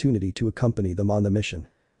opportunity to accompany them on the mission.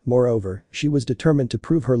 Moreover, she was determined to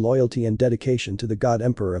prove her loyalty and dedication to the God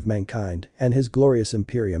Emperor of mankind, and his glorious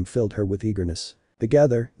Imperium filled her with eagerness.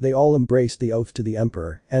 Together, they all embraced the oath to the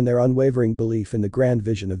Emperor and their unwavering belief in the grand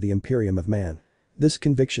vision of the Imperium of Man. This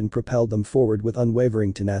conviction propelled them forward with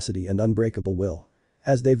unwavering tenacity and unbreakable will.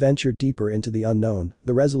 As they ventured deeper into the unknown,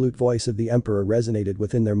 the resolute voice of the Emperor resonated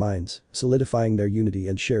within their minds, solidifying their unity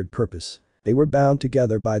and shared purpose. They were bound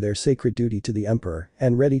together by their sacred duty to the Emperor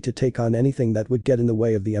and ready to take on anything that would get in the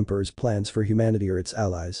way of the Emperor's plans for humanity or its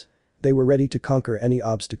allies. They were ready to conquer any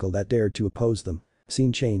obstacle that dared to oppose them.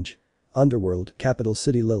 Scene change. Underworld, capital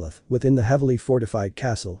city Lilith, within the heavily fortified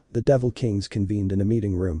castle, the Devil Kings convened in a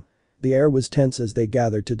meeting room. The air was tense as they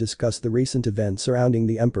gathered to discuss the recent events surrounding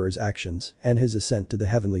the Emperor's actions and his ascent to the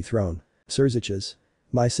heavenly throne. Surziches.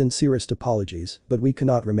 My sincerest apologies, but we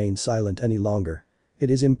cannot remain silent any longer.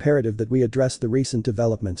 It is imperative that we address the recent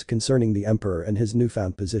developments concerning the Emperor and his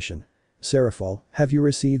newfound position. Seraphol, have you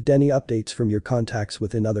received any updates from your contacts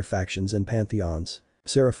within other factions and pantheons?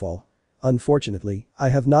 Seraphol. Unfortunately, I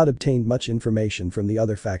have not obtained much information from the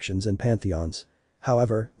other factions and pantheons.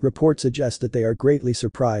 However, reports suggest that they are greatly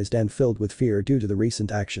surprised and filled with fear due to the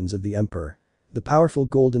recent actions of the Emperor. The powerful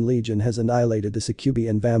Golden Legion has annihilated the Succubi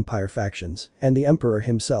and Vampire factions, and the Emperor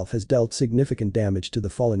himself has dealt significant damage to the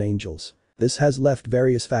fallen angels. This has left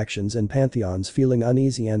various factions and pantheons feeling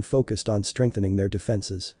uneasy and focused on strengthening their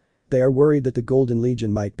defenses. They are worried that the Golden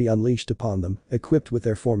Legion might be unleashed upon them, equipped with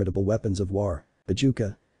their formidable weapons of war.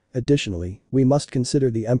 Ajuka. Additionally, we must consider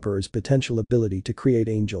the Emperor's potential ability to create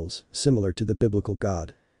angels, similar to the biblical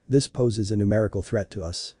god. This poses a numerical threat to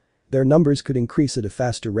us. Their numbers could increase at a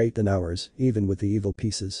faster rate than ours, even with the evil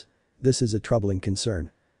pieces. This is a troubling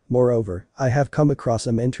concern. Moreover, I have come across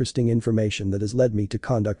some interesting information that has led me to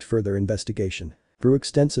conduct further investigation. Through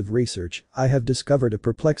extensive research, I have discovered a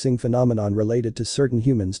perplexing phenomenon related to certain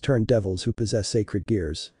humans turned devils who possess sacred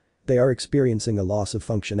gears. They are experiencing a loss of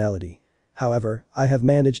functionality. However, I have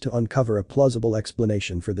managed to uncover a plausible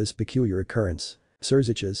explanation for this peculiar occurrence.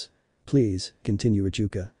 Surziches. Please, continue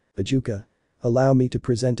Ajuka. Ajuka. Allow me to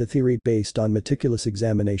present a theory based on meticulous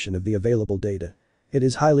examination of the available data. It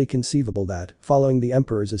is highly conceivable that, following the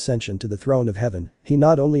Emperor's ascension to the throne of heaven, he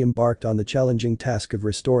not only embarked on the challenging task of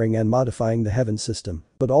restoring and modifying the heaven system,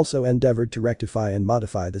 but also endeavored to rectify and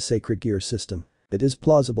modify the sacred gear system. It is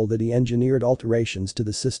plausible that he engineered alterations to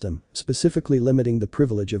the system, specifically limiting the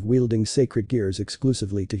privilege of wielding sacred gears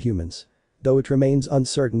exclusively to humans. Though it remains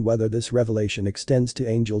uncertain whether this revelation extends to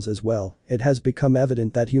angels as well, it has become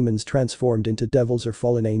evident that humans transformed into devils or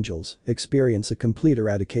fallen angels experience a complete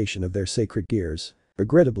eradication of their sacred gears.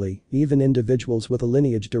 Regrettably, even individuals with a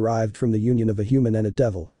lineage derived from the union of a human and a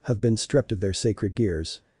devil have been stripped of their sacred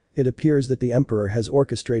gears. It appears that the Emperor has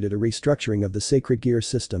orchestrated a restructuring of the sacred gear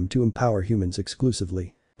system to empower humans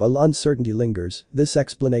exclusively. While uncertainty lingers, this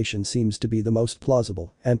explanation seems to be the most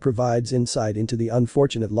plausible and provides insight into the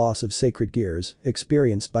unfortunate loss of sacred gears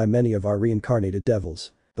experienced by many of our reincarnated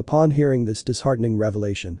devils. Upon hearing this disheartening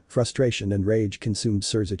revelation, frustration and rage consumed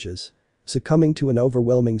Surziches. Succumbing to an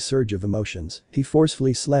overwhelming surge of emotions, he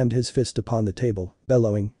forcefully slammed his fist upon the table,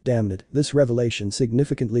 bellowing, "Damn it, this revelation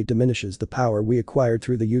significantly diminishes the power we acquired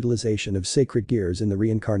through the utilization of sacred gears in the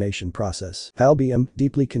reincarnation process." Albium,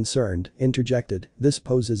 deeply concerned, interjected, "This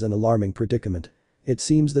poses an alarming predicament. It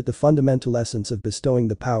seems that the fundamental essence of bestowing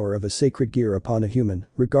the power of a sacred gear upon a human,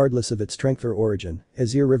 regardless of its strength or origin,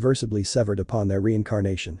 is irreversibly severed upon their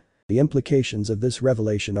reincarnation. The implications of this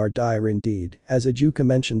revelation are dire indeed, as Ajuka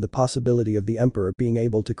mentioned the possibility of the Emperor being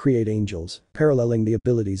able to create angels, paralleling the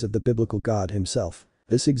abilities of the biblical god himself.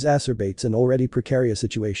 This exacerbates an already precarious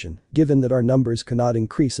situation, given that our numbers cannot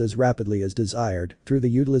increase as rapidly as desired through the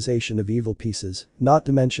utilization of evil pieces, not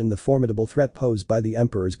to mention the formidable threat posed by the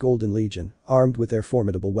Emperor's Golden Legion, armed with their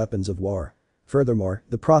formidable weapons of war. Furthermore,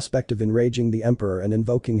 the prospect of enraging the Emperor and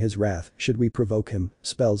invoking his wrath, should we provoke him,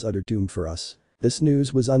 spells utter doom for us. This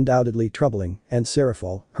news was undoubtedly troubling, and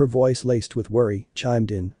Seraphol, her voice laced with worry,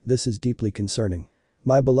 chimed in, "This is deeply concerning.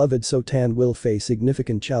 My beloved Sotan will face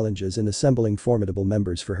significant challenges in assembling formidable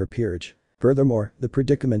members for her peerage. Furthermore, the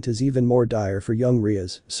predicament is even more dire for young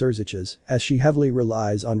Riaz, Surziches, as she heavily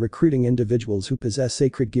relies on recruiting individuals who possess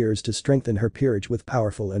sacred gears to strengthen her peerage with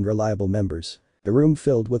powerful and reliable members." The room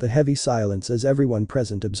filled with a heavy silence as everyone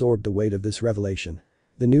present absorbed the weight of this revelation.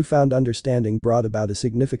 The newfound understanding brought about a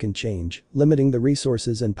significant change, limiting the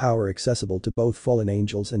resources and power accessible to both fallen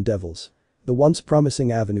angels and devils. The once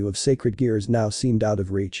promising avenue of sacred gears now seemed out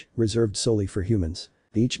of reach, reserved solely for humans.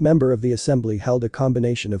 Each member of the assembly held a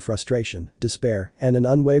combination of frustration, despair, and an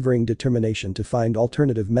unwavering determination to find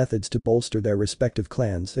alternative methods to bolster their respective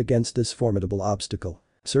clans against this formidable obstacle.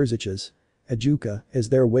 Surziches. Ajuka, is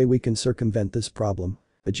there a way we can circumvent this problem?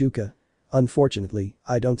 Ajuka. Unfortunately,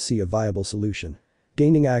 I don't see a viable solution.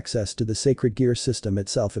 Gaining access to the sacred gear system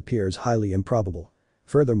itself appears highly improbable.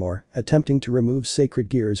 Furthermore, attempting to remove sacred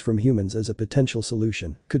gears from humans as a potential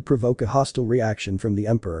solution could provoke a hostile reaction from the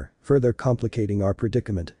Emperor, further complicating our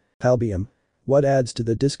predicament. Albium. What adds to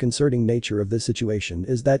the disconcerting nature of this situation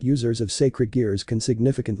is that users of sacred gears can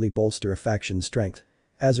significantly bolster a faction's strength.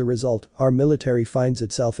 As a result, our military finds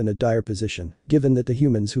itself in a dire position, given that the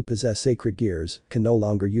humans who possess sacred gears can no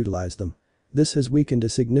longer utilize them. This has weakened a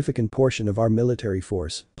significant portion of our military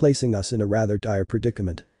force, placing us in a rather dire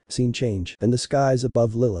predicament. Scene change. In the skies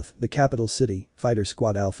above Lilith, the capital city, Fighter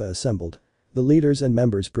Squad Alpha assembled. The leaders and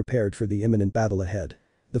members prepared for the imminent battle ahead.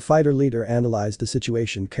 The fighter leader analyzed the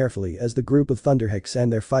situation carefully as the group of Thunderhicks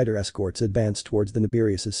and their fighter escorts advanced towards the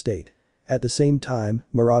Nibirius estate. At the same time,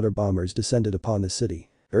 Marauder bombers descended upon the city.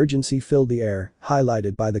 Urgency filled the air,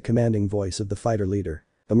 highlighted by the commanding voice of the fighter leader.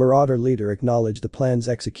 The Marauder leader acknowledged the plan's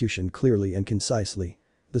execution clearly and concisely.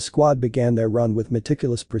 The squad began their run with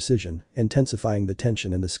meticulous precision, intensifying the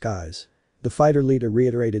tension in the skies. The fighter leader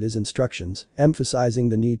reiterated his instructions, emphasizing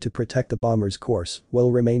the need to protect the bomber's course while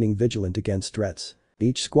remaining vigilant against threats.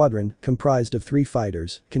 Each squadron, comprised of 3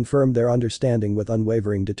 fighters, confirmed their understanding with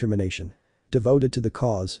unwavering determination. Devoted to the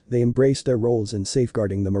cause, they embraced their roles in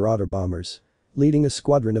safeguarding the Marauder bombers. Leading a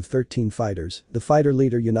squadron of 13 fighters, the fighter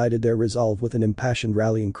leader united their resolve with an impassioned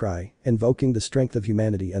rallying cry, invoking the strength of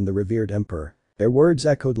humanity and the revered emperor. Their words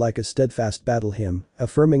echoed like a steadfast battle hymn,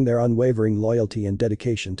 affirming their unwavering loyalty and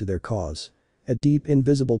dedication to their cause. A deep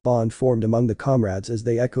invisible bond formed among the comrades as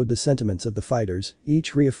they echoed the sentiments of the fighters,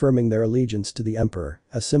 each reaffirming their allegiance to the emperor,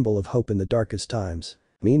 a symbol of hope in the darkest times.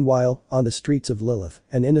 Meanwhile, on the streets of Lilith,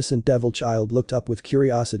 an innocent devil child looked up with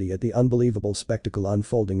curiosity at the unbelievable spectacle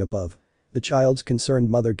unfolding above. The child's concerned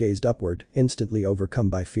mother gazed upward, instantly overcome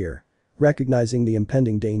by fear. Recognizing the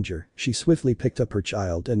impending danger, she swiftly picked up her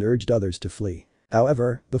child and urged others to flee.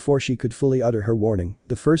 However, before she could fully utter her warning,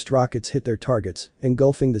 the first rockets hit their targets,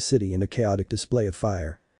 engulfing the city in a chaotic display of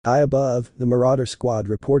fire. High above, the Marauder squad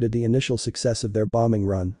reported the initial success of their bombing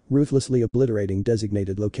run, ruthlessly obliterating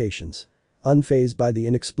designated locations. Unfazed by the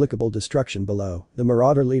inexplicable destruction below, the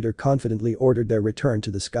Marauder leader confidently ordered their return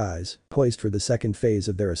to the skies, poised for the second phase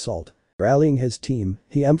of their assault. Rallying his team,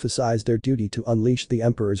 he emphasized their duty to unleash the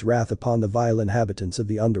Emperor's wrath upon the vile inhabitants of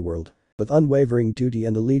the underworld. With unwavering duty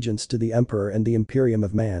and allegiance to the Emperor and the Imperium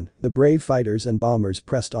of Man, the brave fighters and bombers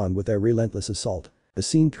pressed on with their relentless assault. The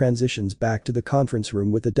scene transitions back to the conference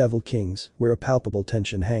room with the Devil Kings, where a palpable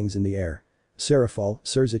tension hangs in the air. Serafal,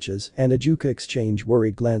 Surziches, and Ajuka exchange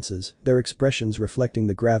worried glances, their expressions reflecting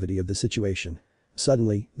the gravity of the situation.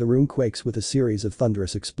 Suddenly, the room quakes with a series of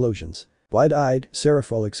thunderous explosions. Wide-eyed,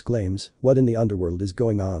 Serafal exclaims, "What in the underworld is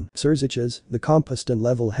going on?" Surziches, the composed and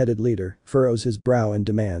level-headed leader, furrows his brow and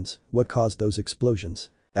demands, "What caused those explosions?"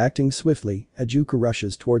 Acting swiftly, Ajuka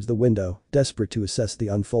rushes towards the window, desperate to assess the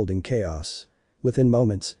unfolding chaos. Within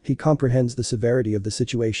moments, he comprehends the severity of the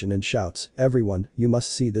situation and shouts, "Everyone, you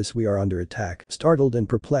must see this, we are under attack." Startled and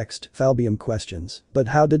perplexed, Falbium questions, "But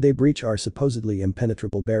how did they breach our supposedly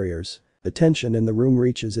impenetrable barriers?" The tension in the room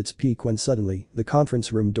reaches its peak when suddenly, the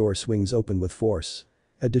conference room door swings open with force.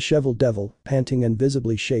 A disheveled devil, panting and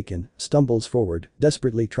visibly shaken, stumbles forward,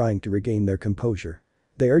 desperately trying to regain their composure.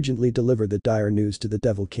 They urgently deliver the dire news to the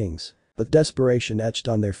Devil Kings. With desperation etched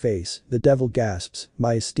on their face, the devil gasps,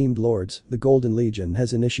 "My esteemed lords, the Golden Legion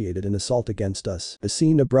has initiated an assault against us." The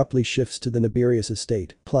scene abruptly shifts to the Nibirius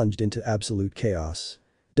estate, plunged into absolute chaos.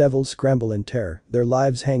 Devils scramble in terror, their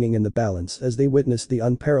lives hanging in the balance as they witness the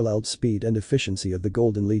unparalleled speed and efficiency of the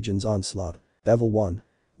Golden Legion's onslaught. Devil 1.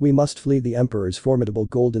 "We must flee, the Emperor's formidable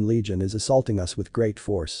Golden Legion is assaulting us with great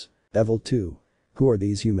force." Devil 2. "Who are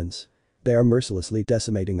these humans? They are mercilessly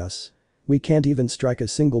decimating us. We can't even strike a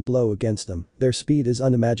single blow against them, their speed is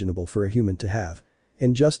unimaginable for a human to have.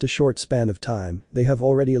 In just a short span of time, they have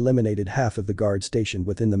already eliminated half of the guard stationed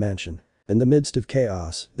within the mansion." In the midst of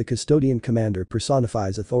chaos, the custodian commander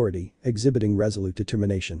personifies authority, exhibiting resolute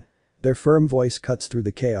determination. Their firm voice cuts through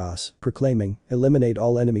the chaos, proclaiming, "Eliminate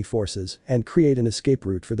all enemy forces and create an escape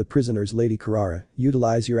route for the prisoners. Lady Carrara,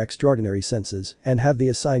 utilize your extraordinary senses and have the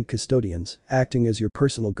assigned custodians, acting as your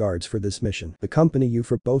personal guards for this mission, accompany you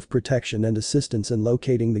for both protection and assistance in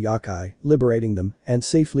locating the yokai, liberating them, and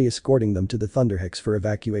safely escorting them to the Thunderhicks for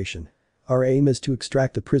evacuation. Our aim is to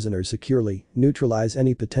extract the prisoners securely, neutralize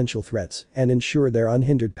any potential threats, and ensure their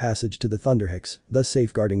unhindered passage to the Thunderhicks, thus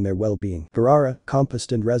safeguarding their well-being." Carrara,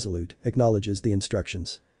 composed and resolute, acknowledges the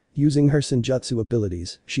instructions. Using her senjutsu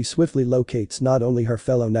abilities, she swiftly locates not only her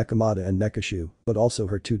fellow Nekomata and Nekashu, but also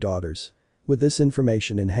her 2 daughters. With this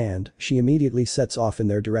information in hand, she immediately sets off in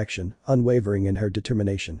their direction, unwavering in her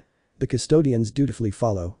determination. The custodians dutifully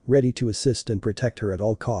follow, ready to assist and protect her at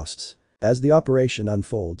all costs. As the operation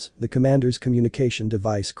unfolds, the commander's communication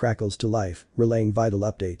device crackles to life, relaying vital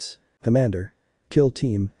updates. "Commander. Kill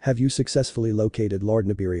team, have you successfully located Lord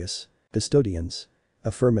Nibirius?" Custodians.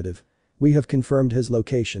 "Affirmative. We have confirmed his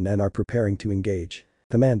location and are preparing to engage."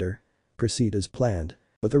 "Commander. Proceed as planned."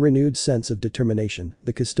 With a renewed sense of determination,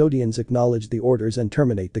 the custodians acknowledge the orders and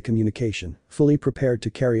terminate the communication, fully prepared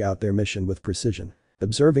to carry out their mission with precision.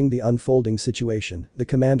 Observing the unfolding situation, the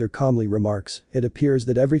commander calmly remarks, "It appears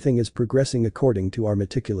that everything is progressing according to our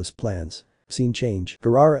meticulous plans." Scene change.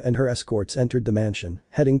 Carrara and her escorts entered the mansion,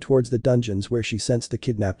 heading towards the dungeons where she sensed the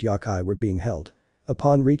kidnapped yokai were being held.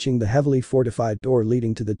 Upon reaching the heavily fortified door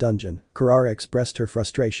leading to the dungeon, Kurara expressed her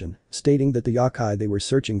frustration, stating that the yokai they were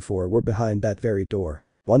searching for were behind that very door.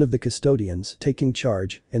 One of the custodians, taking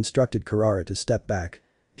charge, instructed Kurara to step back.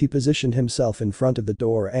 He positioned himself in front of the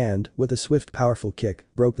door and, with a swift powerful kick,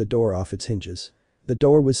 broke the door off its hinges. The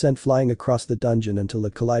door was sent flying across the dungeon until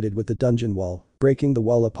it collided with the dungeon wall, breaking the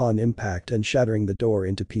wall upon impact and shattering the door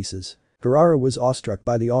into pieces. Kurara was awestruck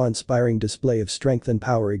by the awe-inspiring display of strength and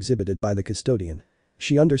power exhibited by the custodian.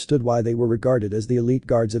 She understood why they were regarded as the elite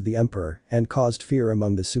guards of the Emperor and caused fear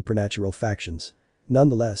among the supernatural factions.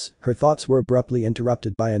 Nonetheless, her thoughts were abruptly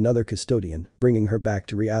interrupted by another custodian, bringing her back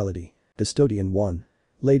to reality. Custodian 1.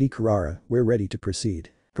 Lady Kurara, we're ready to proceed.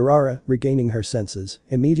 Kurara, regaining her senses,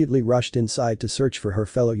 immediately rushed inside to search for her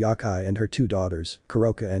fellow yokai and her two daughters,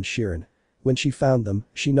 Kuroka and Shirin. When she found them,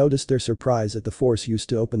 she noticed their surprise at the force used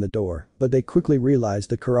to open the door, but they quickly realized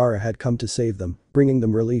that Kurara had come to save them, bringing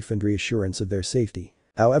them relief and reassurance of their safety.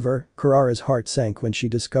 However, Kurara's heart sank when she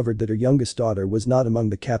discovered that her youngest daughter was not among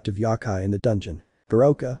the captive yokai in the dungeon.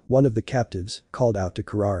 Kuroka, one of the captives, called out to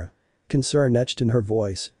Kurara. Concern etched in her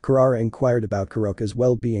voice, Kurara inquired about Kuroka's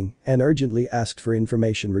well-being and urgently asked for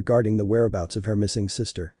information regarding the whereabouts of her missing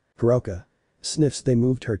sister. Kuroka sniffs. They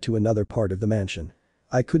moved her to another part of the mansion.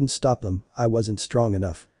 I couldn't stop them, I wasn't strong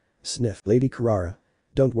enough. Sniff. Lady Kurara.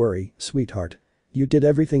 Don't worry, sweetheart. You did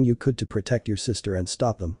everything you could to protect your sister and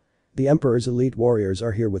stop them. The Emperor's elite warriors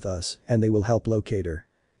are here with us and they will help locate her.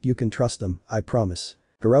 You can trust them, I promise.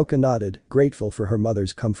 Kuroka nodded, grateful for her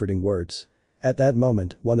mother's comforting words. At that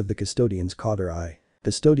moment, one of the custodians caught her eye.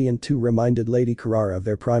 Custodian 2 reminded Lady Kurara of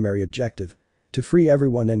their primary objective: to free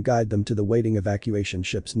everyone and guide them to the waiting evacuation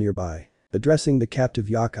ships nearby. Addressing the captive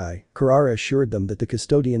yokai, Kurara assured them that the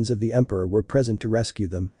custodians of the Emperor were present to rescue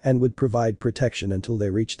them and would provide protection until they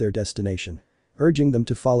reached their destination. Urging them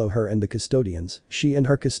to follow her and the custodians, she and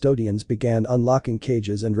her custodians began unlocking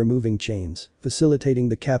cages and removing chains, facilitating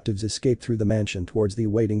the captives' escape through the mansion towards the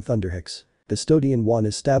awaiting Thunderhicks. Custodian 1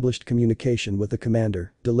 established communication with the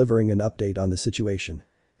commander, delivering an update on the situation.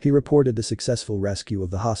 He reported the successful rescue of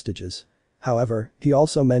the hostages. However, he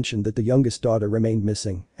also mentioned that the youngest daughter remained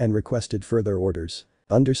missing and requested further orders.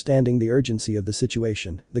 Understanding the urgency of the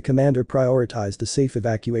situation, the commander prioritized the safe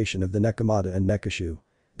evacuation of the Nekomata and Nekashu.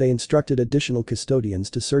 They instructed additional custodians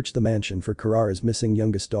to search the mansion for Kurara's missing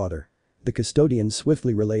youngest daughter. The custodians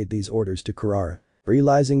swiftly relayed these orders to Kurara.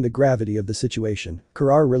 Realizing the gravity of the situation,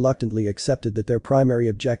 Kurara reluctantly accepted that their primary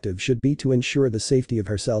objective should be to ensure the safety of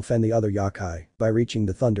herself and the other yokai by reaching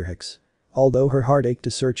the Thunderhicks. Although her heart ached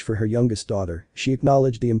to search for her youngest daughter, she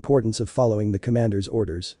acknowledged the importance of following the commander's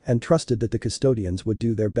orders and trusted that the custodians would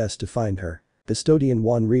do their best to find her. Custodian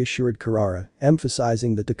 1 reassured Kurara,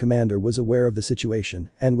 emphasizing that the commander was aware of the situation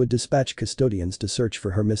and would dispatch custodians to search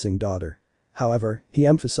for her missing daughter. However, he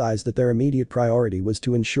emphasized that their immediate priority was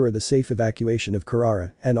to ensure the safe evacuation of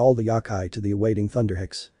Kurara and all the yokai to the awaiting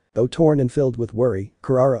Thunderhicks. Though torn and filled with worry,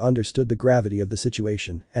 Kurara understood the gravity of the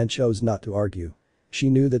situation and chose not to argue. She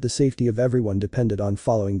knew that the safety of everyone depended on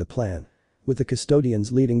following the plan. With the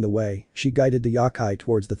custodians leading the way, she guided the yokai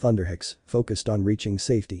towards the Thunderhicks, focused on reaching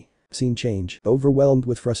safety. Scene change. Overwhelmed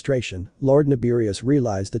with frustration, Lord Nibirius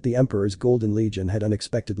realized that the Emperor's Golden Legion had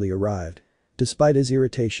unexpectedly arrived. Despite his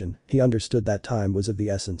irritation, he understood that time was of the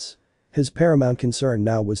essence. His paramount concern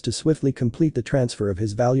now was to swiftly complete the transfer of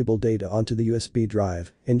his valuable data onto the USB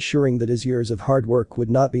drive, ensuring that his years of hard work would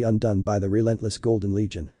not be undone by the relentless Golden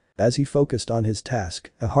Legion. As he focused on his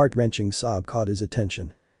task, a heart-wrenching sob caught his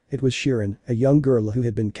attention. It was Shirin, a young girl who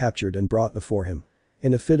had been captured and brought before him.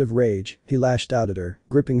 In a fit of rage, he lashed out at her,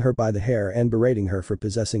 gripping her by the hair and berating her for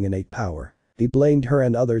possessing innate power. He blamed her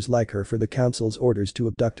and others like her for the council's orders to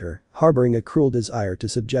abduct her, harboring a cruel desire to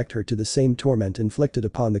subject her to the same torment inflicted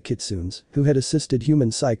upon the Kitsunes, who had assisted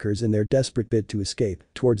human psychers in their desperate bid to escape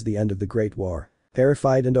towards the end of the Great War.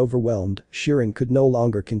 Terrified and overwhelmed, Shirin could no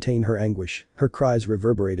longer contain her anguish, her cries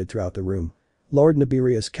reverberated throughout the room. Lord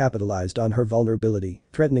Nibirius capitalized on her vulnerability,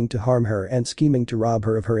 threatening to harm her and scheming to rob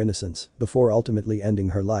her of her innocence, before ultimately ending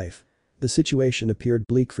her life. The situation appeared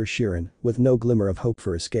bleak for Shirin, with no glimmer of hope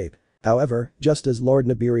for escape. However, just as Lord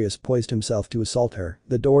Nibirius poised himself to assault her,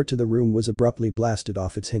 the door to the room was abruptly blasted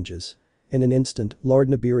off its hinges. In an instant, Lord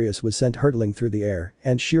Nibirius was sent hurtling through the air,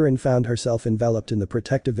 and Shirin found herself enveloped in the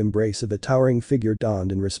protective embrace of a towering figure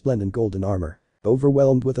donned in resplendent golden armor.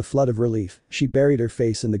 Overwhelmed with a flood of relief, she buried her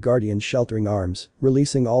face in the Guardian's sheltering arms,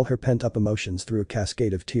 releasing all her pent-up emotions through a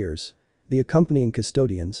cascade of tears. The accompanying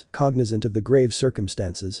custodians, cognizant of the grave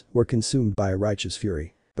circumstances, were consumed by a righteous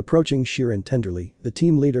fury. Approaching Shirin tenderly, the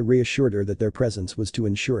team leader reassured her that their presence was to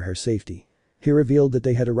ensure her safety. He revealed that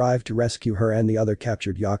they had arrived to rescue her and the other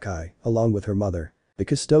captured yokai, along with her mother. The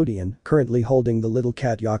custodian, currently holding the little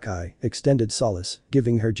cat Yakai, extended solace,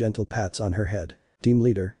 giving her gentle pats on her head. Team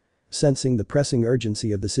leader, sensing the pressing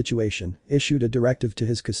urgency of the situation, issued a directive to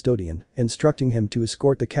his custodian, instructing him to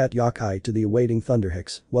escort the cat Yakai to the awaiting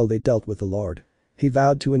Thunderhicks while they dealt with the Lord. He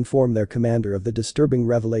vowed to inform their commander of the disturbing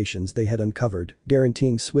revelations they had uncovered,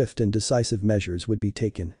 guaranteeing swift and decisive measures would be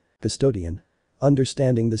taken. Custodian,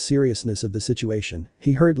 understanding the seriousness of the situation,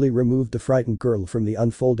 he hurriedly removed the frightened girl from the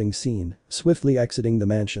unfolding scene, swiftly exiting the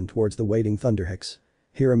mansion towards the waiting Thunderhicks.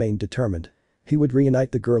 He remained determined. He would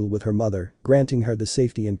reunite the girl with her mother, granting her the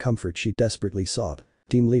safety and comfort she desperately sought.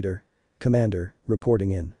 Team leader. Commander, reporting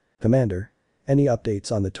in. Commander. Any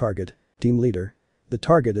updates on the target? Team leader. The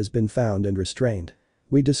target has been found and restrained.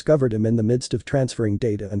 We discovered him in the midst of transferring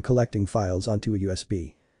data and collecting files onto a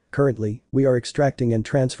USB. Currently, we are extracting and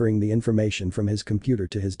transferring the information from his computer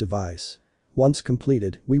to his device. Once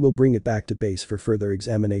completed, we will bring it back to base for further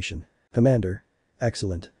examination. Commander.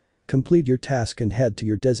 Excellent. Complete your task and head to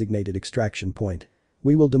your designated extraction point.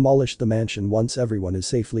 We will demolish the mansion once everyone is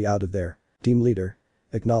safely out of there. Team leader.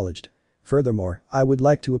 Acknowledged. Furthermore, I would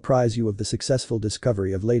like to apprise you of the successful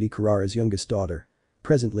discovery of Lady Carrara's youngest daughter.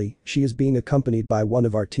 Presently, she is being accompanied by one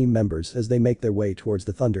of our team members as they make their way towards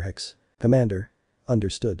the Thunderhicks. Commander.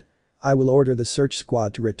 Understood. I will order the search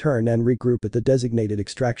squad to return and regroup at the designated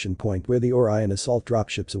extraction point where the Orion assault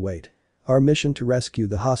dropships await. Our mission to rescue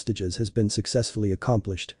the hostages has been successfully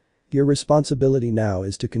accomplished. Your responsibility now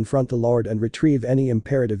is to confront the Lord and retrieve any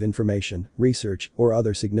imperative information, research, or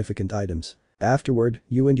other significant items. Afterward,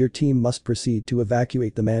 you and your team must proceed to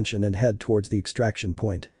evacuate the mansion and head towards the extraction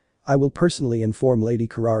point. I will personally inform Lady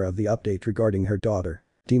Carrara of the update regarding her daughter.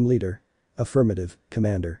 Team leader. Affirmative,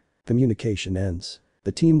 Commander. Communication ends.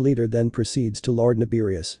 The team leader then proceeds to Lord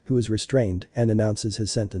Nibirius, who is restrained, and announces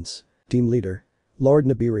his sentence. Team leader. Lord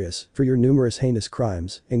Nibirius, for your numerous heinous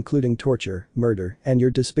crimes, including torture, murder, and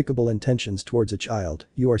your despicable intentions towards a child,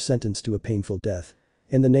 you are sentenced to a painful death.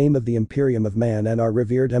 In the name of the Imperium of Man and our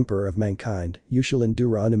revered Emperor of Mankind, you shall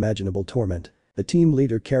endure unimaginable torment. The team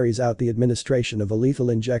leader carries out the administration of a lethal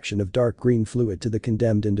injection of dark green fluid to the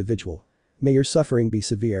condemned individual. May your suffering be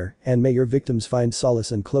severe, and may your victims find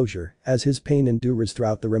solace and closure, as his pain endures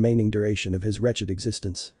throughout the remaining duration of his wretched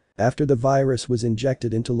existence. After the virus was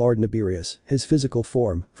injected into Lord Nibirius, his physical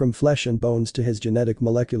form, from flesh and bones to his genetic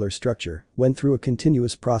molecular structure, went through a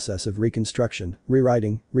continuous process of reconstruction,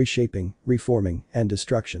 rewriting, reshaping, reforming, and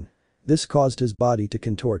destruction. This caused his body to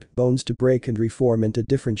contort, bones to break and reform into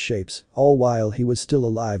different shapes, all while he was still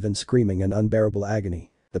alive and screaming in unbearable agony.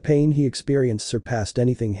 The pain he experienced surpassed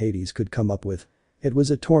anything Hades could come up with. It was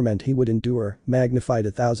a torment he would endure, magnified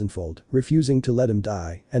 1,000-fold, refusing to let him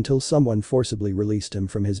die until someone forcibly released him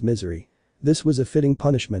from his misery. This was a fitting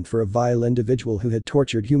punishment for a vile individual who had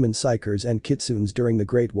tortured human psykers and kitsunes during the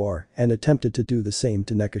Great War and attempted to do the same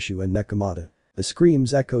to Nekashu and Nekomata. The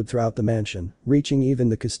screams echoed throughout the mansion, reaching even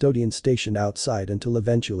the custodian stationed outside until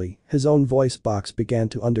eventually, his own voice box began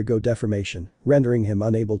to undergo deformation, rendering him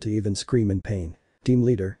unable to even scream in pain. Team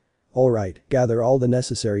leader. Alright, gather all the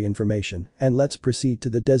necessary information, and let's proceed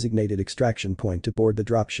to the designated extraction point to board the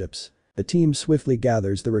dropships. The team swiftly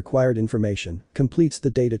gathers the required information, completes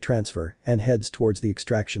the data transfer, and heads towards the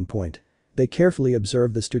extraction point. They carefully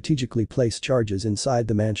observe the strategically placed charges inside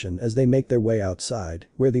the mansion as they make their way outside,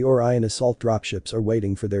 where the Orion assault dropships are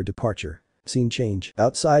waiting for their departure. Scene change.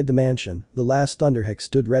 Outside the mansion, the last Thunderhick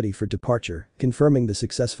stood ready for departure, confirming the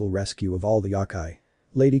successful rescue of all the Yakai.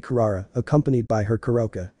 Lady Carrara, accompanied by her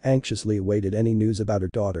Kuroka, anxiously awaited any news about her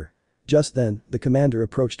daughter. Just then, the commander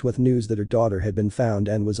approached with news that her daughter had been found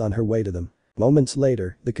and was on her way to them. Moments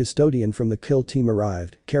later, the custodian from the kill team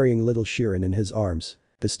arrived, carrying little Shirin in his arms.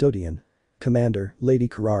 Custodian. Commander, Lady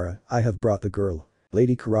Carrara, I have brought the girl.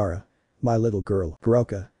 Lady Carrara. My little girl.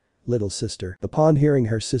 Kuroka. Little sister. Upon hearing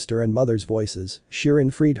her sister and mother's voices,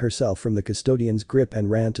 Shirin freed herself from the custodian's grip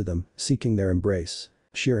and ran to them, seeking their embrace.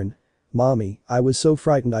 Shirin. Mommy, I was so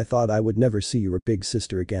frightened I thought I would never see your big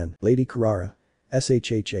sister again. Lady Carrara.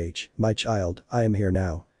 SHHH, my child, I am here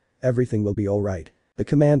now. Everything will be alright. The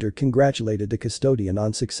commander congratulated the custodian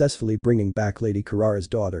on successfully bringing back Lady Carrara's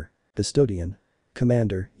daughter. Custodian.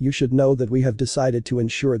 Commander, you should know that we have decided to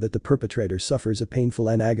ensure that the perpetrator suffers a painful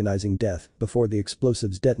and agonizing death before the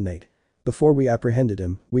explosives detonate. Before we apprehended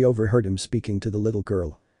him, we overheard him speaking to the little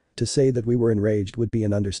girl. To say that we were enraged would be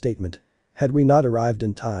an understatement. Had we not arrived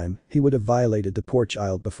in time, he would have violated the poor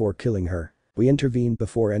child before killing her. We intervened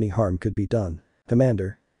before any harm could be done.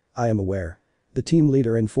 Commander. I am aware. The team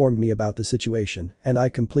leader informed me about the situation, and I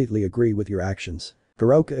completely agree with your actions.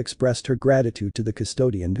 Kuroka expressed her gratitude to the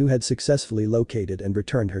custodian who had successfully located and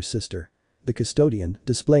returned her sister. The custodian,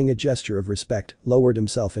 displaying a gesture of respect, lowered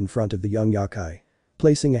himself in front of the young Yakai.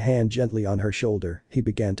 Placing a hand gently on her shoulder, he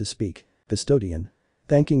began to speak. "Custodian.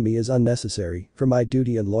 Thanking me is unnecessary, for my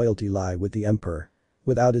duty and loyalty lie with the Emperor.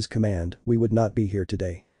 Without his command, we would not be here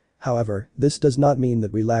today. However, this does not mean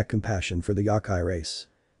that we lack compassion for the Yokai race.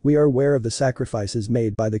 We are aware of the sacrifices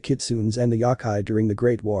made by the Kitsunes and the Yokai during the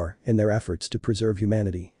Great War in their efforts to preserve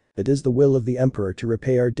humanity. It is the will of the Emperor to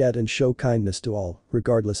repay our debt and show kindness to all,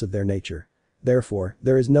 regardless of their nature. Therefore,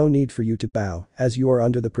 there is no need for you to bow, as you are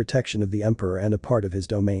under the protection of the Emperor and a part of his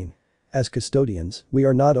domain. As custodians, we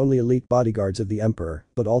are not only elite bodyguards of the Emperor,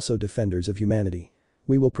 but also defenders of humanity.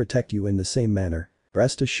 We will protect you in the same manner.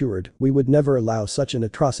 Rest assured, we would never allow such an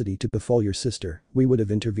atrocity to befall your sister, we would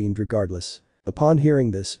have intervened regardless." Upon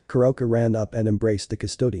hearing this, Kuroka ran up and embraced the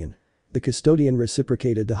custodian. The custodian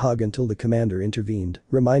reciprocated the hug until the commander intervened,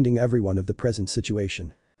 reminding everyone of the present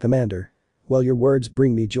situation. "Commander. Well, your words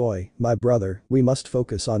bring me joy, my brother, we must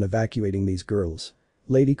focus on evacuating these girls.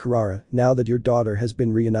 Lady Kurara, now that your daughter has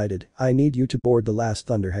been reunited, I need you to board the last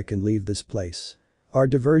Thunderheck and leave this place. Our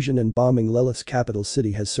diversion in bombing Lilith's capital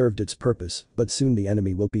city has served its purpose, but soon the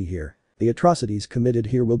enemy will be here. The atrocities committed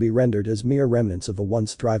here will be rendered as mere remnants of a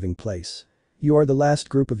once thriving place. You are the last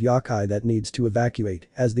group of Yokai that needs to evacuate,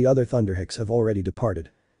 as the other Thunderhicks have already departed.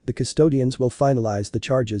 The custodians will finalize the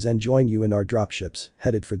charges and join you in our dropships,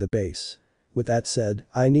 headed for the base. With that said,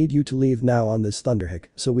 I need you to leave now on this Thunderhick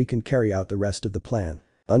so we can carry out the rest of the plan."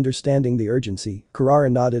 Understanding the urgency,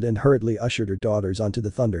 Kurara nodded and hurriedly ushered her daughters onto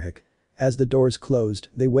the Thunderhick. As the doors closed,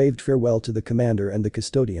 they waved farewell to the commander and the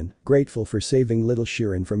custodian, grateful for saving little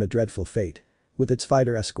Shirin from a dreadful fate. With its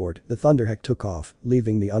fighter escort, the Thunderheck took off,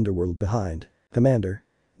 leaving the underworld behind. "Commander.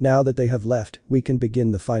 Now that they have left, we can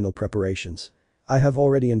begin the final preparations. I have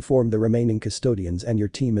already informed the remaining custodians and your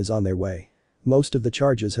team is on their way. Most of the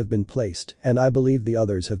charges have been placed, and I believe the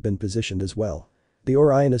others have been positioned as well. The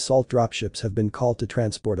Orion assault dropships have been called to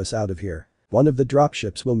transport us out of here. One of the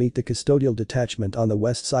dropships will meet the custodial detachment on the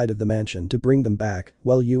west side of the mansion to bring them back,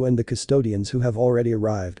 while you and the custodians who have already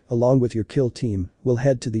arrived, along with your kill team, will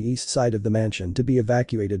head to the east side of the mansion to be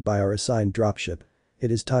evacuated by our assigned dropship.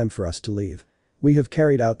 It is time for us to leave. We have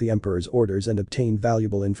carried out the Emperor's orders and obtained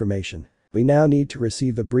valuable information. We now need to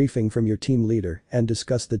receive a briefing from your team leader and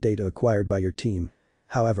discuss the data acquired by your team.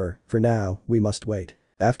 However, for now, we must wait."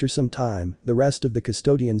 After some time, the rest of the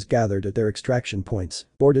custodians gathered at their extraction points,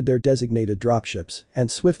 boarded their designated dropships, and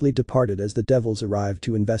swiftly departed as the devils arrived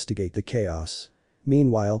to investigate the chaos.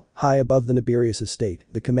 Meanwhile, high above the Nibirius estate,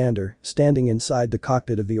 the commander, standing inside the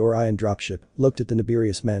cockpit of the Orion dropship, looked at the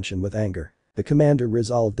Nibirius mansion with anger. The commander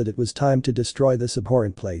resolved that it was time to destroy this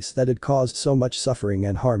abhorrent place that had caused so much suffering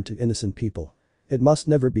and harm to innocent people. It must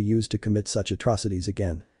never be used to commit such atrocities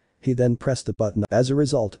again. He then pressed the button. As a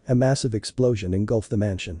result, a massive explosion engulfed the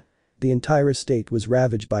mansion. The entire estate was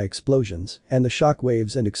ravaged by explosions, and the shock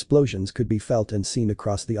waves and explosions could be felt and seen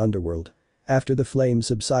across the underworld. After the flames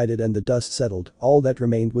subsided and the dust settled, all that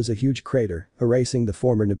remained was a huge crater, erasing the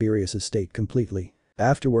former Nibirius estate completely.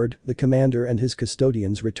 Afterward, the commander and his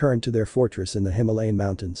custodians returned to their fortress in the Himalayan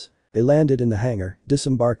mountains. They landed in the hangar,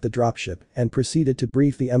 disembarked the dropship, and proceeded to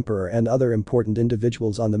brief the Emperor and other important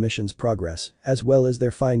individuals on the mission's progress, as well as their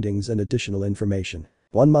findings and additional information.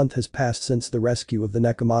 1 month has passed since the rescue of the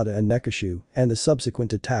Nekomata and Nekashu, and the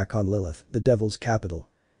subsequent attack on Lilith, the Devil's capital.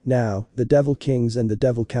 Now, the Devil Kings and the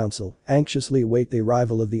Devil Council anxiously await the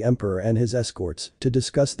arrival of the Emperor and his escorts to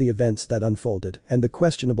discuss the events that unfolded and the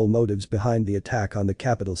questionable motives behind the attack on the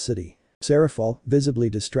capital city. Serafal, visibly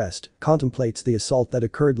distressed, contemplates the assault that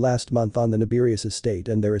occurred last month on the Nibirius estate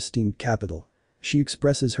and their esteemed capital. She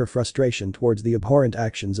expresses her frustration towards the abhorrent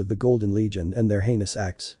actions of the Golden Legion and their heinous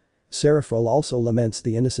acts. Serafal also laments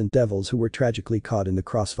the innocent devils who were tragically caught in the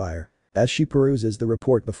crossfire. As she peruses the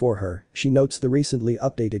report before her, she notes the recently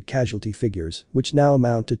updated casualty figures, which now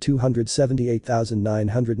amount to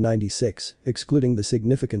 278,996, excluding the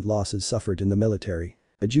significant losses suffered in the military.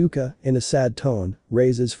 Ajuka, in a sad tone,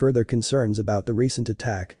 raises further concerns about the recent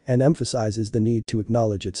attack and emphasizes the need to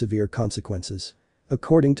acknowledge its severe consequences.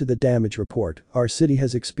 According to the damage report, our city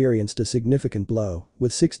has experienced a significant blow,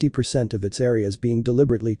 with 60% of its areas being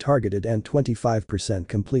deliberately targeted and 25%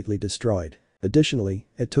 completely destroyed. Additionally,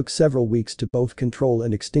 it took several weeks to both control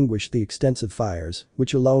and extinguish the extensive fires,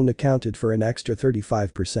 which alone accounted for an extra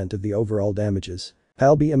 35% of the overall damages.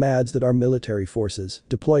 Albiam adds that our military forces,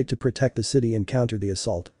 deployed to protect the city and counter the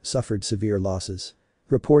assault, suffered severe losses.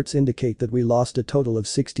 Reports indicate that we lost a total of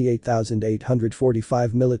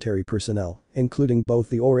 68,845 military personnel, including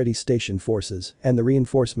both the already stationed forces and the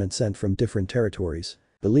reinforcements sent from different territories.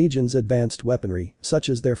 The Legion's advanced weaponry, such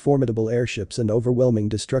as their formidable airships and overwhelming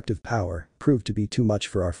destructive power, proved to be too much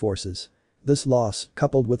for our forces. This loss,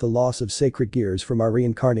 coupled with the loss of sacred gears from our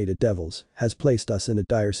reincarnated devils, has placed us in a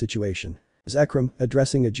dire situation. Zekrom,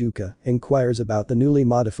 addressing Ajuka, inquires about the newly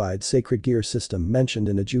modified sacred gear system mentioned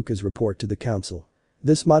in Ajuka's report to the council.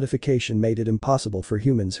 This modification made it impossible for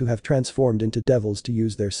humans who have transformed into devils to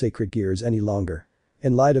use their sacred gears any longer.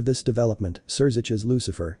 In light of this development, Surzich's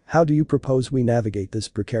Lucifer, how do you propose we navigate this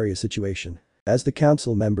precarious situation? As the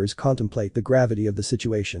council members contemplate the gravity of the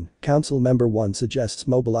situation, Council Member 1 suggests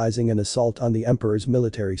mobilizing an assault on the Emperor's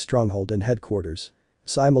military stronghold and headquarters.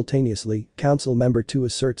 Simultaneously, Council Member 2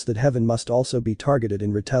 asserts that heaven must also be targeted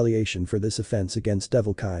in retaliation for this offense against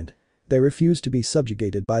devilkind. They refuse to be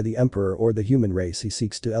subjugated by the Emperor or the human race he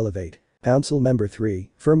seeks to elevate. Council Member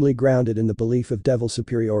 3, firmly grounded in the belief of devil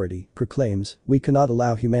superiority, proclaims, "We cannot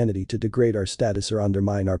allow humanity to degrade our status or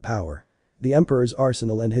undermine our power. The Emperor's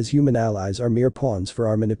arsenal and his human allies are mere pawns for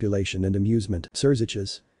our manipulation and amusement."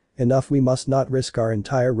 Surzich's. Enough, we must not risk our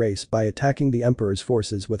entire race by attacking the Emperor's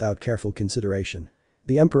forces without careful consideration.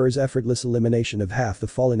 The Emperor's effortless elimination of half the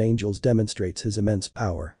fallen angels demonstrates his immense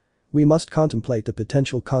power. We must contemplate the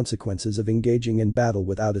potential consequences of engaging in battle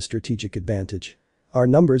without a strategic advantage. Our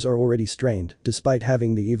numbers are already strained, despite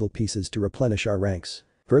having the evil pieces to replenish our ranks.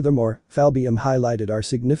 Furthermore, Falbium highlighted our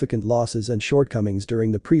significant losses and shortcomings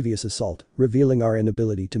during the previous assault, revealing our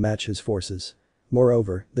inability to match his forces.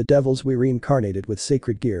 Moreover, the devils we reincarnated with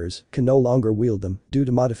sacred gears can no longer wield them due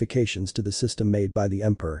to modifications to the system made by the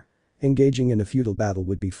Emperor. Engaging in a futile battle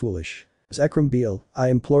would be foolish. Kokabiel, I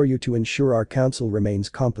implore you to ensure our council remains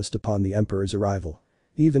compassed upon the Emperor's arrival.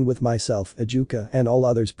 Even with myself, Ajuka, and all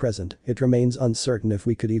others present, it remains uncertain if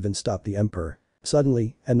we could even stop the Emperor.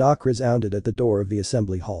 Suddenly, a knock resounded at the door of the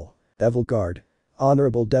assembly hall. Devil Guard.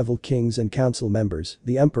 Honorable Devil Kings and council members,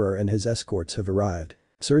 the Emperor and his escorts have arrived.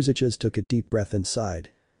 Surzich's took a deep breath and sighed.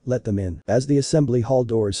 Let them in. As the assembly hall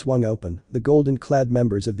doors swung open, the golden-clad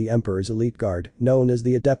members of the Emperor's elite guard, known as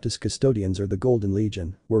the Adeptus Custodians or the Golden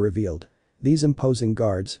Legion, were revealed. These imposing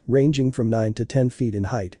guards, ranging from 9 to 10 feet in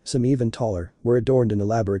height, some even taller, were adorned in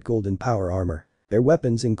elaborate golden power armor. Their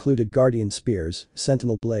weapons included guardian spears,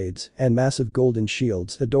 sentinel blades, and massive golden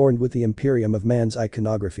shields adorned with the Imperium of Man's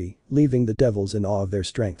iconography, leaving the devils in awe of their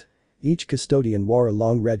strength. Each custodian wore a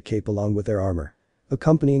long red cape along with their armor.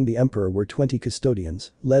 Accompanying the Emperor were 20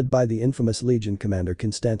 custodians, led by the infamous Legion commander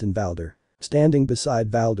Constantin Valder. Standing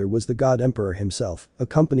beside Valder was the God Emperor himself,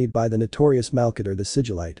 accompanied by the notorious Malcator the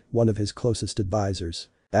Sigillite, one of his closest advisors.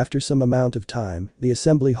 After some amount of time, the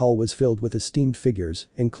assembly hall was filled with esteemed figures,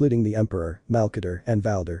 including the Emperor, Malcator, and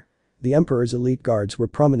Valder. The Emperor's elite guards were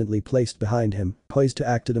prominently placed behind him, poised to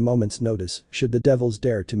act at a moment's notice should the devils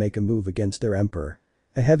dare to make a move against their Emperor.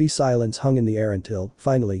 A heavy silence hung in the air until,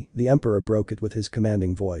 finally, the Emperor broke it with his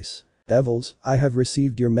commanding voice. Devils, I have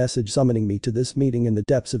received your message summoning me to this meeting in the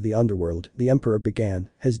depths of the underworld, the Emperor began,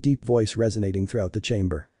 his deep voice resonating throughout the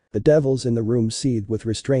chamber. The devils in the room seethed with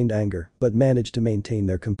restrained anger, but managed to maintain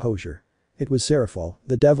their composure. It was Seraphol,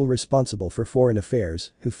 the devil responsible for foreign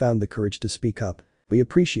affairs, who found the courage to speak up. We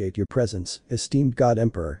appreciate your presence, esteemed God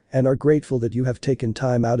Emperor, and are grateful that you have taken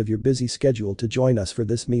time out of your busy schedule to join us for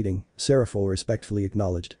this meeting, Seraphol respectfully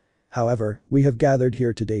acknowledged. However, we have gathered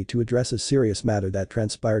here today to address a serious matter that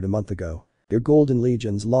transpired a month ago. Your Golden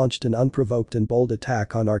Legions launched an unprovoked and bold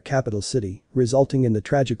attack on our capital city, resulting in the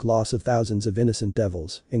tragic loss of thousands of innocent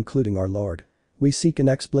devils, including our Lord. We seek an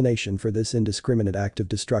explanation for this indiscriminate act of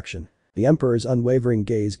destruction. The Emperor's unwavering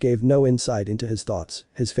gaze gave no insight into his thoughts,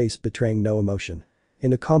 his face betraying no emotion.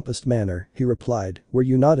 In a composed manner, he replied, were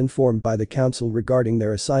you not informed by the council regarding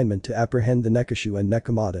their assignment to apprehend the Nekashu and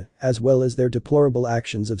Nekomata, as well as their deplorable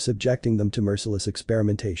actions of subjecting them to merciless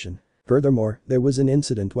experimentation? Furthermore, there was an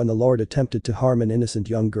incident when the Lord attempted to harm an innocent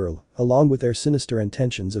young girl, along with their sinister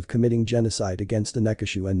intentions of committing genocide against the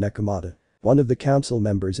Nekashu and Nekomata. One of the council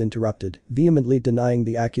members interrupted, vehemently denying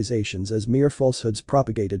the accusations as mere falsehoods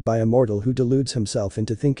propagated by a mortal who deludes himself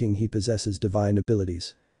into thinking he possesses divine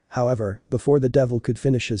abilities. However, before the devil could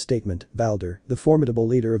finish his statement, Valder, the formidable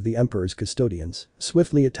leader of the Emperor's custodians,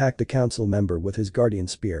 swiftly attacked the council member with his guardian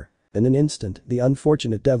spear. In an instant, the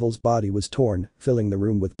unfortunate devil's body was torn, filling the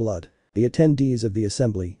room with blood. The attendees of the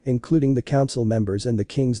assembly, including the council members and the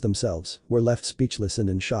kings themselves, were left speechless and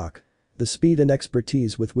in shock. The speed and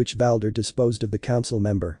expertise with which Valder disposed of the council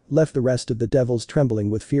member left the rest of the devils trembling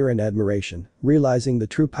with fear and admiration, realizing the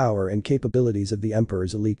true power and capabilities of the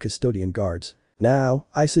Emperor's elite custodian guards. Now,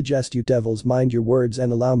 I suggest you devils mind your words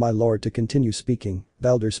and allow my lord to continue speaking,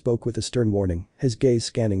 Valder spoke with a stern warning, his gaze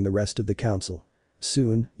scanning the rest of the council.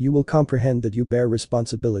 Soon, you will comprehend that you bear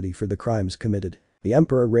responsibility for the crimes committed. The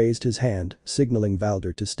Emperor raised his hand, signaling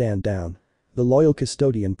Valder to stand down. The loyal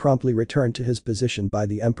custodian promptly returned to his position by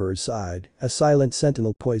the emperor's side, a silent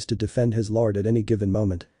sentinel poised to defend his lord at any given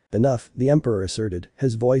moment. Enough, the emperor asserted,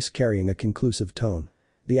 his voice carrying a conclusive tone.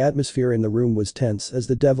 The atmosphere in the room was tense as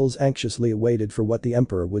the devils anxiously awaited for what the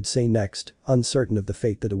emperor would say next, uncertain of the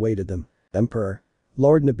fate that awaited them. Emperor.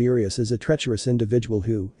 Lord Nibirius is a treacherous individual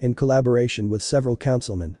who, in collaboration with several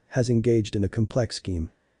councilmen, has engaged in a complex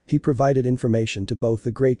scheme. He provided information to both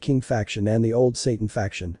the Great King faction and the Old Satan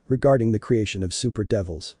faction regarding the creation of super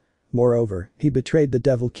devils. Moreover, he betrayed the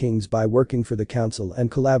Devil Kings by working for the council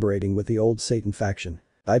and collaborating with the Old Satan faction.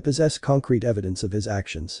 I possess concrete evidence of his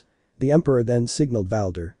actions. The emperor then signaled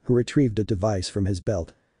Valder, who retrieved a device from his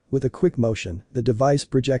belt. With a quick motion, the device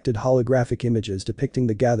projected holographic images depicting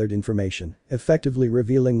the gathered information, effectively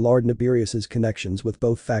revealing Lord Nibirius's connections with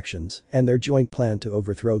both factions and their joint plan to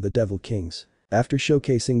overthrow the Devil Kings. After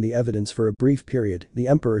showcasing the evidence for a brief period, the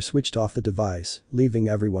emperor switched off the device, leaving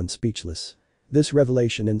everyone speechless. This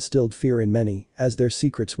revelation instilled fear in many, as their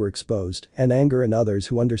secrets were exposed, and anger in others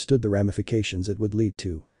who understood the ramifications it would lead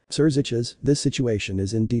to. Sirzic's, this situation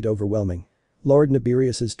is indeed overwhelming. Lord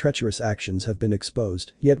Nibirius's treacherous actions have been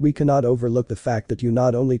exposed, yet we cannot overlook the fact that you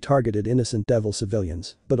not only targeted innocent devil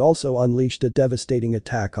civilians, but also unleashed a devastating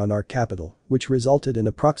attack on our capital, which resulted in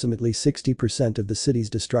approximately 60% of the city's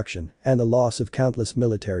destruction and the loss of countless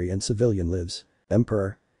military and civilian lives.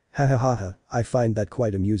 Emperor. Ha, I find that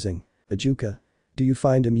quite amusing. Ajuka. Do you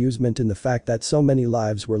find amusement in the fact that so many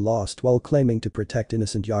lives were lost while claiming to protect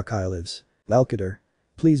innocent yokai lives? Malkader.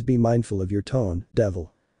 Please be mindful of your tone,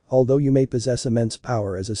 devil. Although you may possess immense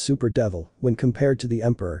power as a super devil, when compared to the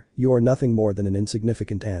emperor, you are nothing more than an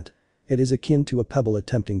insignificant ant. It is akin to a pebble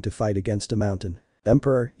attempting to fight against a mountain.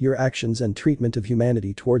 Emperor, your actions and treatment of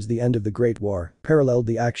humanity towards the end of the Great War paralleled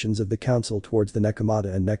the actions of the council towards the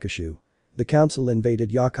Nekomata and Nekashu. The council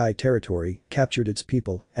invaded yokai territory, captured its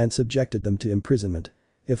people, and subjected them to imprisonment.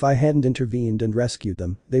 If I hadn't intervened and rescued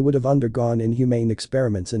them, they would have undergone inhumane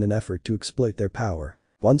experiments in an effort to exploit their power.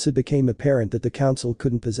 Once it became apparent that the council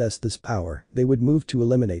couldn't possess this power, they would move to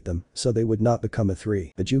eliminate them, so they would not become a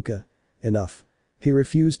threat. Ajuka. Enough. He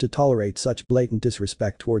refused to tolerate such blatant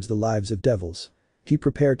disrespect towards the lives of devils. He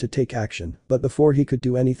prepared to take action, but before he could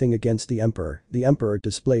do anything against the emperor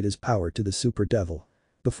displayed his power to the super devil.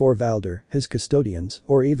 Before Valder, his custodians,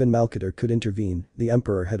 or even Malkader could intervene, the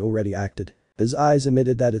emperor had already acted. His eyes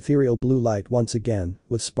emitted that ethereal blue light once again,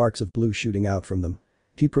 with sparks of blue shooting out from them.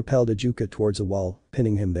 He propelled Ajuka towards a wall,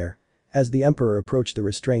 pinning him there. As the emperor approached the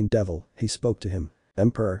restrained devil, he spoke to him.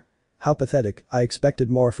 Emperor. How pathetic, I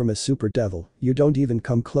expected more from a super devil, you don't even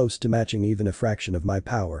come close to matching even a fraction of my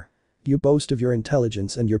power. You boast of your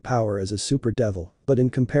intelligence and your power as a super devil, but in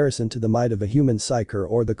comparison to the might of a human psyker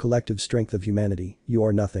or the collective strength of humanity, you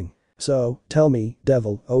are nothing. So, tell me,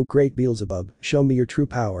 devil, oh great Beelzebub, show me your true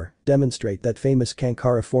power, demonstrate that famous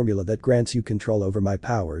Kankara formula that grants you control over my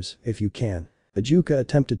powers, if you can. Ajuka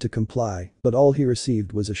attempted to comply, but all he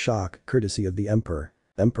received was a shock, courtesy of the emperor.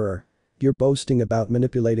 Emperor. Your boasting about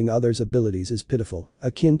manipulating others' abilities is pitiful,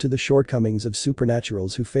 akin to the shortcomings of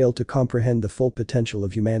supernaturals who fail to comprehend the full potential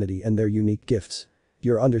of humanity and their unique gifts.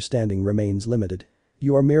 Your understanding remains limited.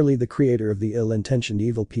 You are merely the creator of the ill-intentioned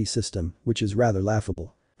evil P system, which is rather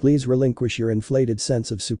laughable. Please relinquish your inflated sense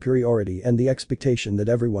of superiority and the expectation that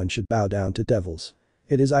everyone should bow down to devils.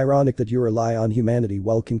 It is ironic that you rely on humanity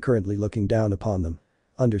while concurrently looking down upon them.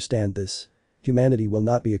 Understand this. Humanity will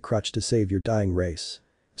not be a crutch to save your dying race.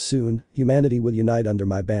 Soon, humanity will unite under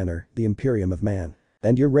my banner, the Imperium of Man.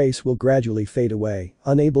 And your race will gradually fade away,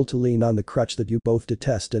 unable to lean on the crutch that you both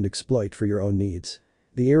detest and exploit for your own needs.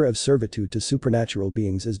 The era of servitude to supernatural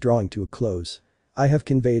beings is drawing to a close. I have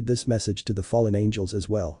conveyed this message to the fallen angels as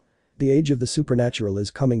well. The age of the supernatural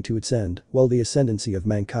is coming to its end, while the ascendancy of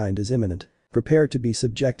mankind is imminent. Prepare to be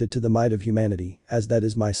subjected to the might of humanity, as that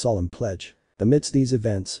is my solemn pledge. Amidst these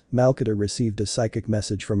events, Malkader received a psychic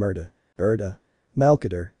message from Erda. Erda.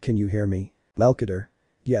 Malkader, can you hear me? Malkader.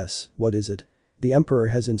 Yes, what is it? The Emperor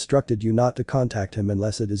has instructed you not to contact him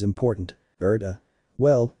unless it is important. Erda.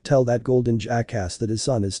 Well, tell that golden jackass that his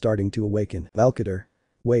son is starting to awaken. Malkader.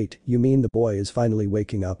 Wait, you mean the boy is finally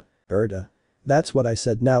waking up? Erda. That's what I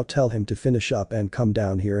said, now tell him to finish up and come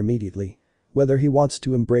down here immediately. Whether he wants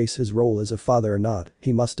to embrace his role as a father or not,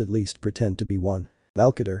 he must at least pretend to be one.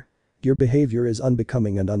 Malkader. Your behavior is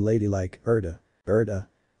unbecoming and unladylike, Erda. Erda.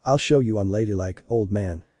 I'll show you unladylike, old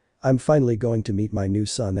man. I'm finally going to meet my new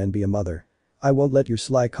son and be a mother. I won't let your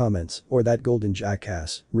sly comments, or that golden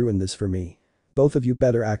jackass, ruin this for me. Both of you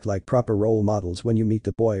better act like proper role models when you meet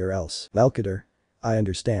the boy or else. Malkader. I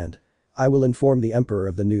understand. I will inform the Emperor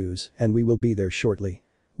of the news, and we will be there shortly.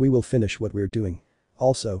 We will finish what we're doing.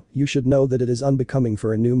 Also, you should know that it is unbecoming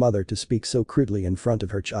for a new mother to speak so crudely in front of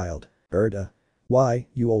her child. Erda. Why,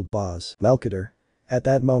 you old boss. Malkader. At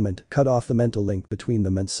that moment, cut off the mental link between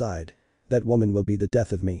them and sighed. That woman will be the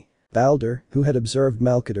death of me. Balder, who had observed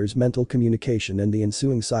Malkader's mental communication and the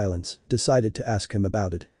ensuing silence, decided to ask him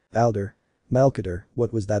about it. Balder. Malkader,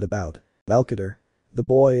 what was that about? Malkader. The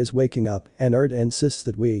boy is waking up and Erda insists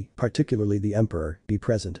that we, particularly the Emperor, be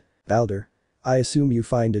present. Balder. I assume you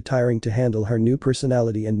find it tiring to handle her new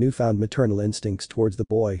personality and newfound maternal instincts towards the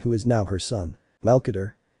boy who is now her son.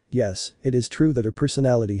 Malkader. Yes, it is true that her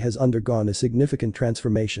personality has undergone a significant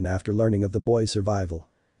transformation after learning of the boy's survival.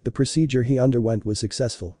 The procedure he underwent was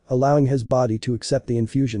successful, allowing his body to accept the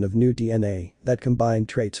infusion of new DNA that combined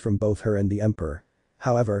traits from both her and the Emperor.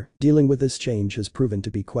 However, dealing with this change has proven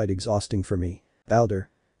to be quite exhausting for me. Balder.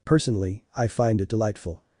 Personally, I find it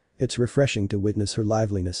delightful. It's refreshing to witness her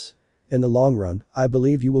liveliness. In the long run, I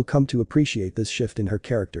believe you will come to appreciate this shift in her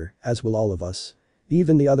character, as will all of us.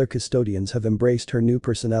 Even the other custodians have embraced her new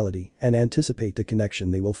personality and anticipate the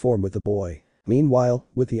connection they will form with the boy. Meanwhile,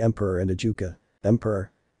 with the Emperor and Ajuka.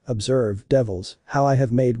 Emperor. Observe, devils, how I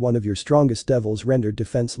have made one of your strongest devils rendered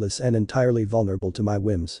defenseless and entirely vulnerable to my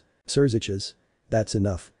whims. Surziches. That's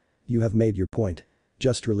enough. You have made your point.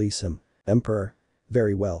 Just release him. Emperor.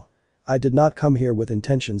 Very well. I did not come here with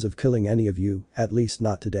intentions of killing any of you, at least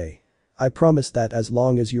not today. I promise that as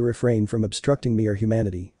long as you refrain from obstructing me or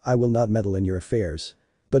humanity, I will not meddle in your affairs.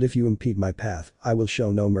 But if you impede my path, I will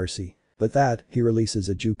show no mercy. With that, he releases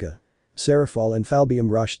Ajuka. Seraphol and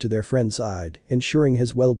Falbium rush to their friend's side, ensuring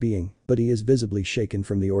his well-being, but he is visibly shaken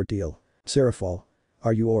from the ordeal. Seraphol.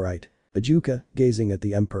 Are you alright? Ajuka, gazing at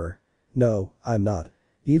the Emperor. No, I'm not.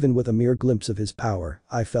 Even with a mere glimpse of his power,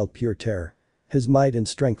 I felt pure terror. His might and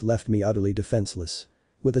strength left me utterly defenseless.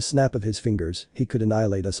 With a snap of his fingers, he could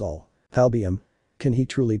annihilate us all. Falbium. Can he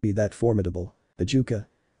truly be that formidable? Ajuka.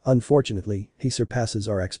 Unfortunately, he surpasses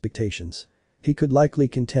our expectations. He could likely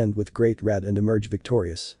contend with Great Red and emerge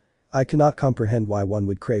victorious. I cannot comprehend why one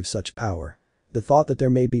would crave such power. The thought that there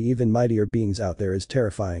may be even mightier beings out there is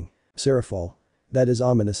terrifying. Seraphol. That is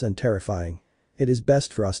ominous and terrifying. It is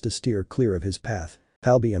best for us to steer clear of his path.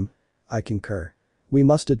 Falbium. I concur. We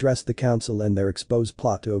must address the council and their exposed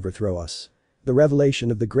plot to overthrow us. The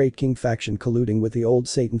revelation of the Great King faction colluding with the Old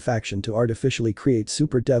Satan faction to artificially create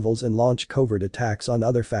super devils and launch covert attacks on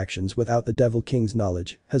other factions without the Devil King's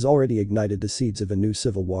knowledge has already ignited the seeds of a new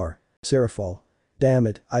civil war. Seraphol. Damn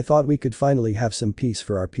it, I thought we could finally have some peace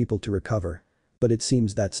for our people to recover. But it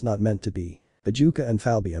seems that's not meant to be. Ajuka and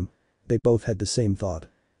Falbium. They both had the same thought.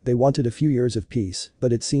 They wanted a few years of peace,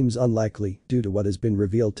 but it seems unlikely due to what has been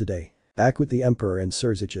revealed today. Back with the Emperor and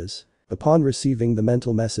Surziches. Upon receiving the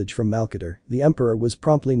mental message from Malkader, the Emperor was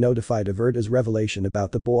promptly notified of Erda's revelation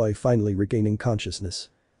about the boy finally regaining consciousness.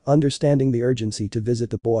 Understanding the urgency to visit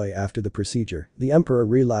the boy after the procedure, the Emperor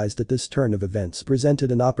realized that this turn of events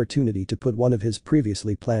presented an opportunity to put one of his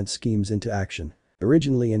previously planned schemes into action.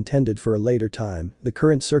 Originally intended for a later time, the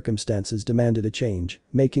current circumstances demanded a change,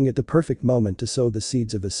 making it the perfect moment to sow the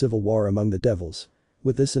seeds of a civil war among the devils.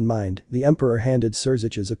 With this in mind, the Emperor handed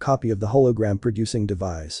Surziches a copy of the hologram-producing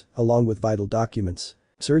device, along with vital documents.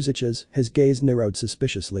 Surziches, his gaze narrowed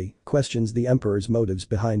suspiciously, questions the Emperor's motives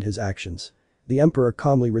behind his actions. The Emperor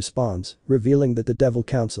calmly responds, revealing that the Devil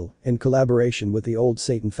Council, in collaboration with the Old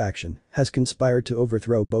Satan faction, has conspired to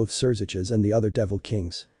overthrow both Surziches and the other Devil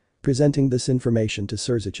Kings. Presenting this information to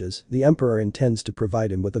Surziches, the Emperor intends to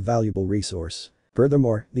provide him with a valuable resource.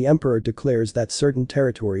 Furthermore, the Emperor declares that certain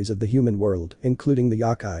territories of the human world, including the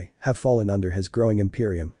Yokai, have fallen under his growing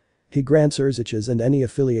imperium. He grants Surziches and any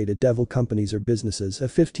affiliated devil companies or businesses a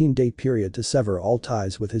 15-day period to sever all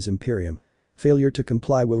ties with his imperium. Failure to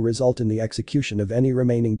comply will result in the execution of any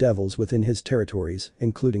remaining devils within his territories,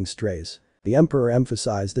 including strays. The Emperor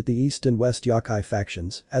emphasized that the East and West Yokai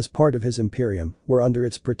factions, as part of his imperium, were under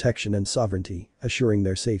its protection and sovereignty, assuring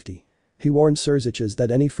their safety. He warned Surziches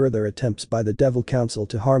that any further attempts by the Devil Council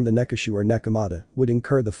to harm the Nekashu or Nekomata would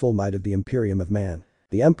incur the full might of the Imperium of Man.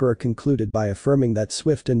 The Emperor concluded by affirming that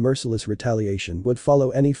swift and merciless retaliation would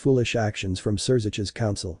follow any foolish actions from Surziches'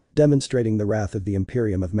 council, demonstrating the wrath of the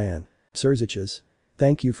Imperium of Man. Surziches.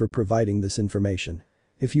 Thank you for providing this information.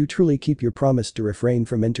 If you truly keep your promise to refrain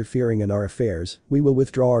from interfering in our affairs, we will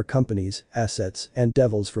withdraw our companies, assets, and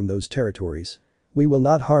devils from those territories. We will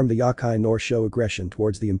not harm the Yokai nor show aggression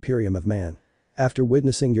towards the Imperium of Man. After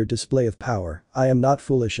witnessing your display of power, I am not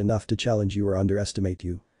foolish enough to challenge you or underestimate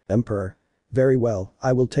you. Emperor. Very well,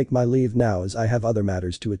 I will take my leave now as I have other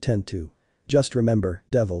matters to attend to. Just remember,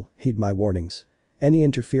 Devil, heed my warnings. Any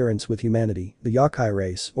interference with humanity, the Yokai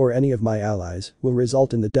race, or any of my allies will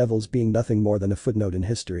result in the devils being nothing more than a footnote in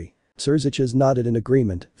history. Serziches nodded in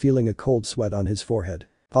agreement, feeling a cold sweat on his forehead.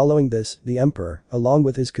 Following this, the Emperor, along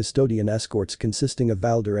with his custodian escorts consisting of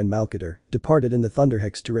Valder and Malkader, departed in the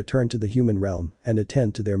Thunderhex to return to the human realm and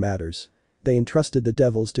attend to their matters. They entrusted the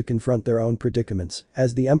devils to confront their own predicaments,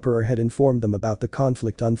 as the Emperor had informed them about the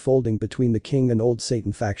conflict unfolding between the King and Old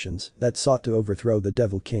Satan factions that sought to overthrow the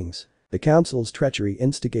Devil Kings. The Council's treachery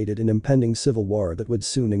instigated an impending civil war that would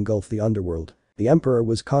soon engulf the underworld. The Emperor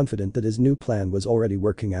was confident that his new plan was already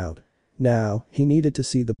working out. Now, he needed to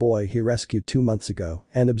see the boy he rescued 2 months ago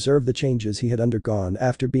and observe the changes he had undergone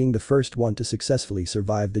after being the first one to successfully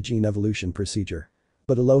survive the gene evolution procedure.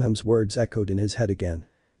 But Elohim's words echoed in his head again.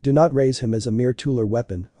 Do not raise him as a mere tool or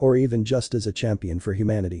weapon, or even just as a champion for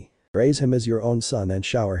humanity. Raise him as your own son and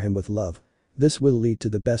shower him with love. This will lead to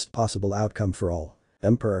the best possible outcome for all.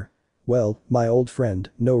 Emperor. Well, my old friend,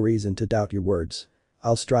 no reason to doubt your words.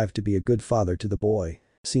 I'll strive to be a good father to the boy.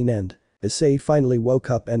 Scene end. Issei finally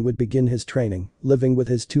woke up and would begin his training, living with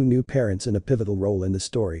his 2 new parents in a pivotal role in the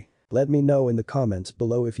story. Let me know in the comments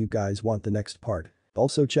below if you guys want the next part.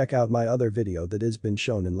 Also check out my other video that has been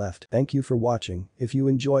shown and left. Thank you for watching. If you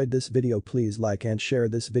enjoyed this video please like and share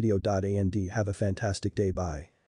this video. And have a fantastic day. Bye.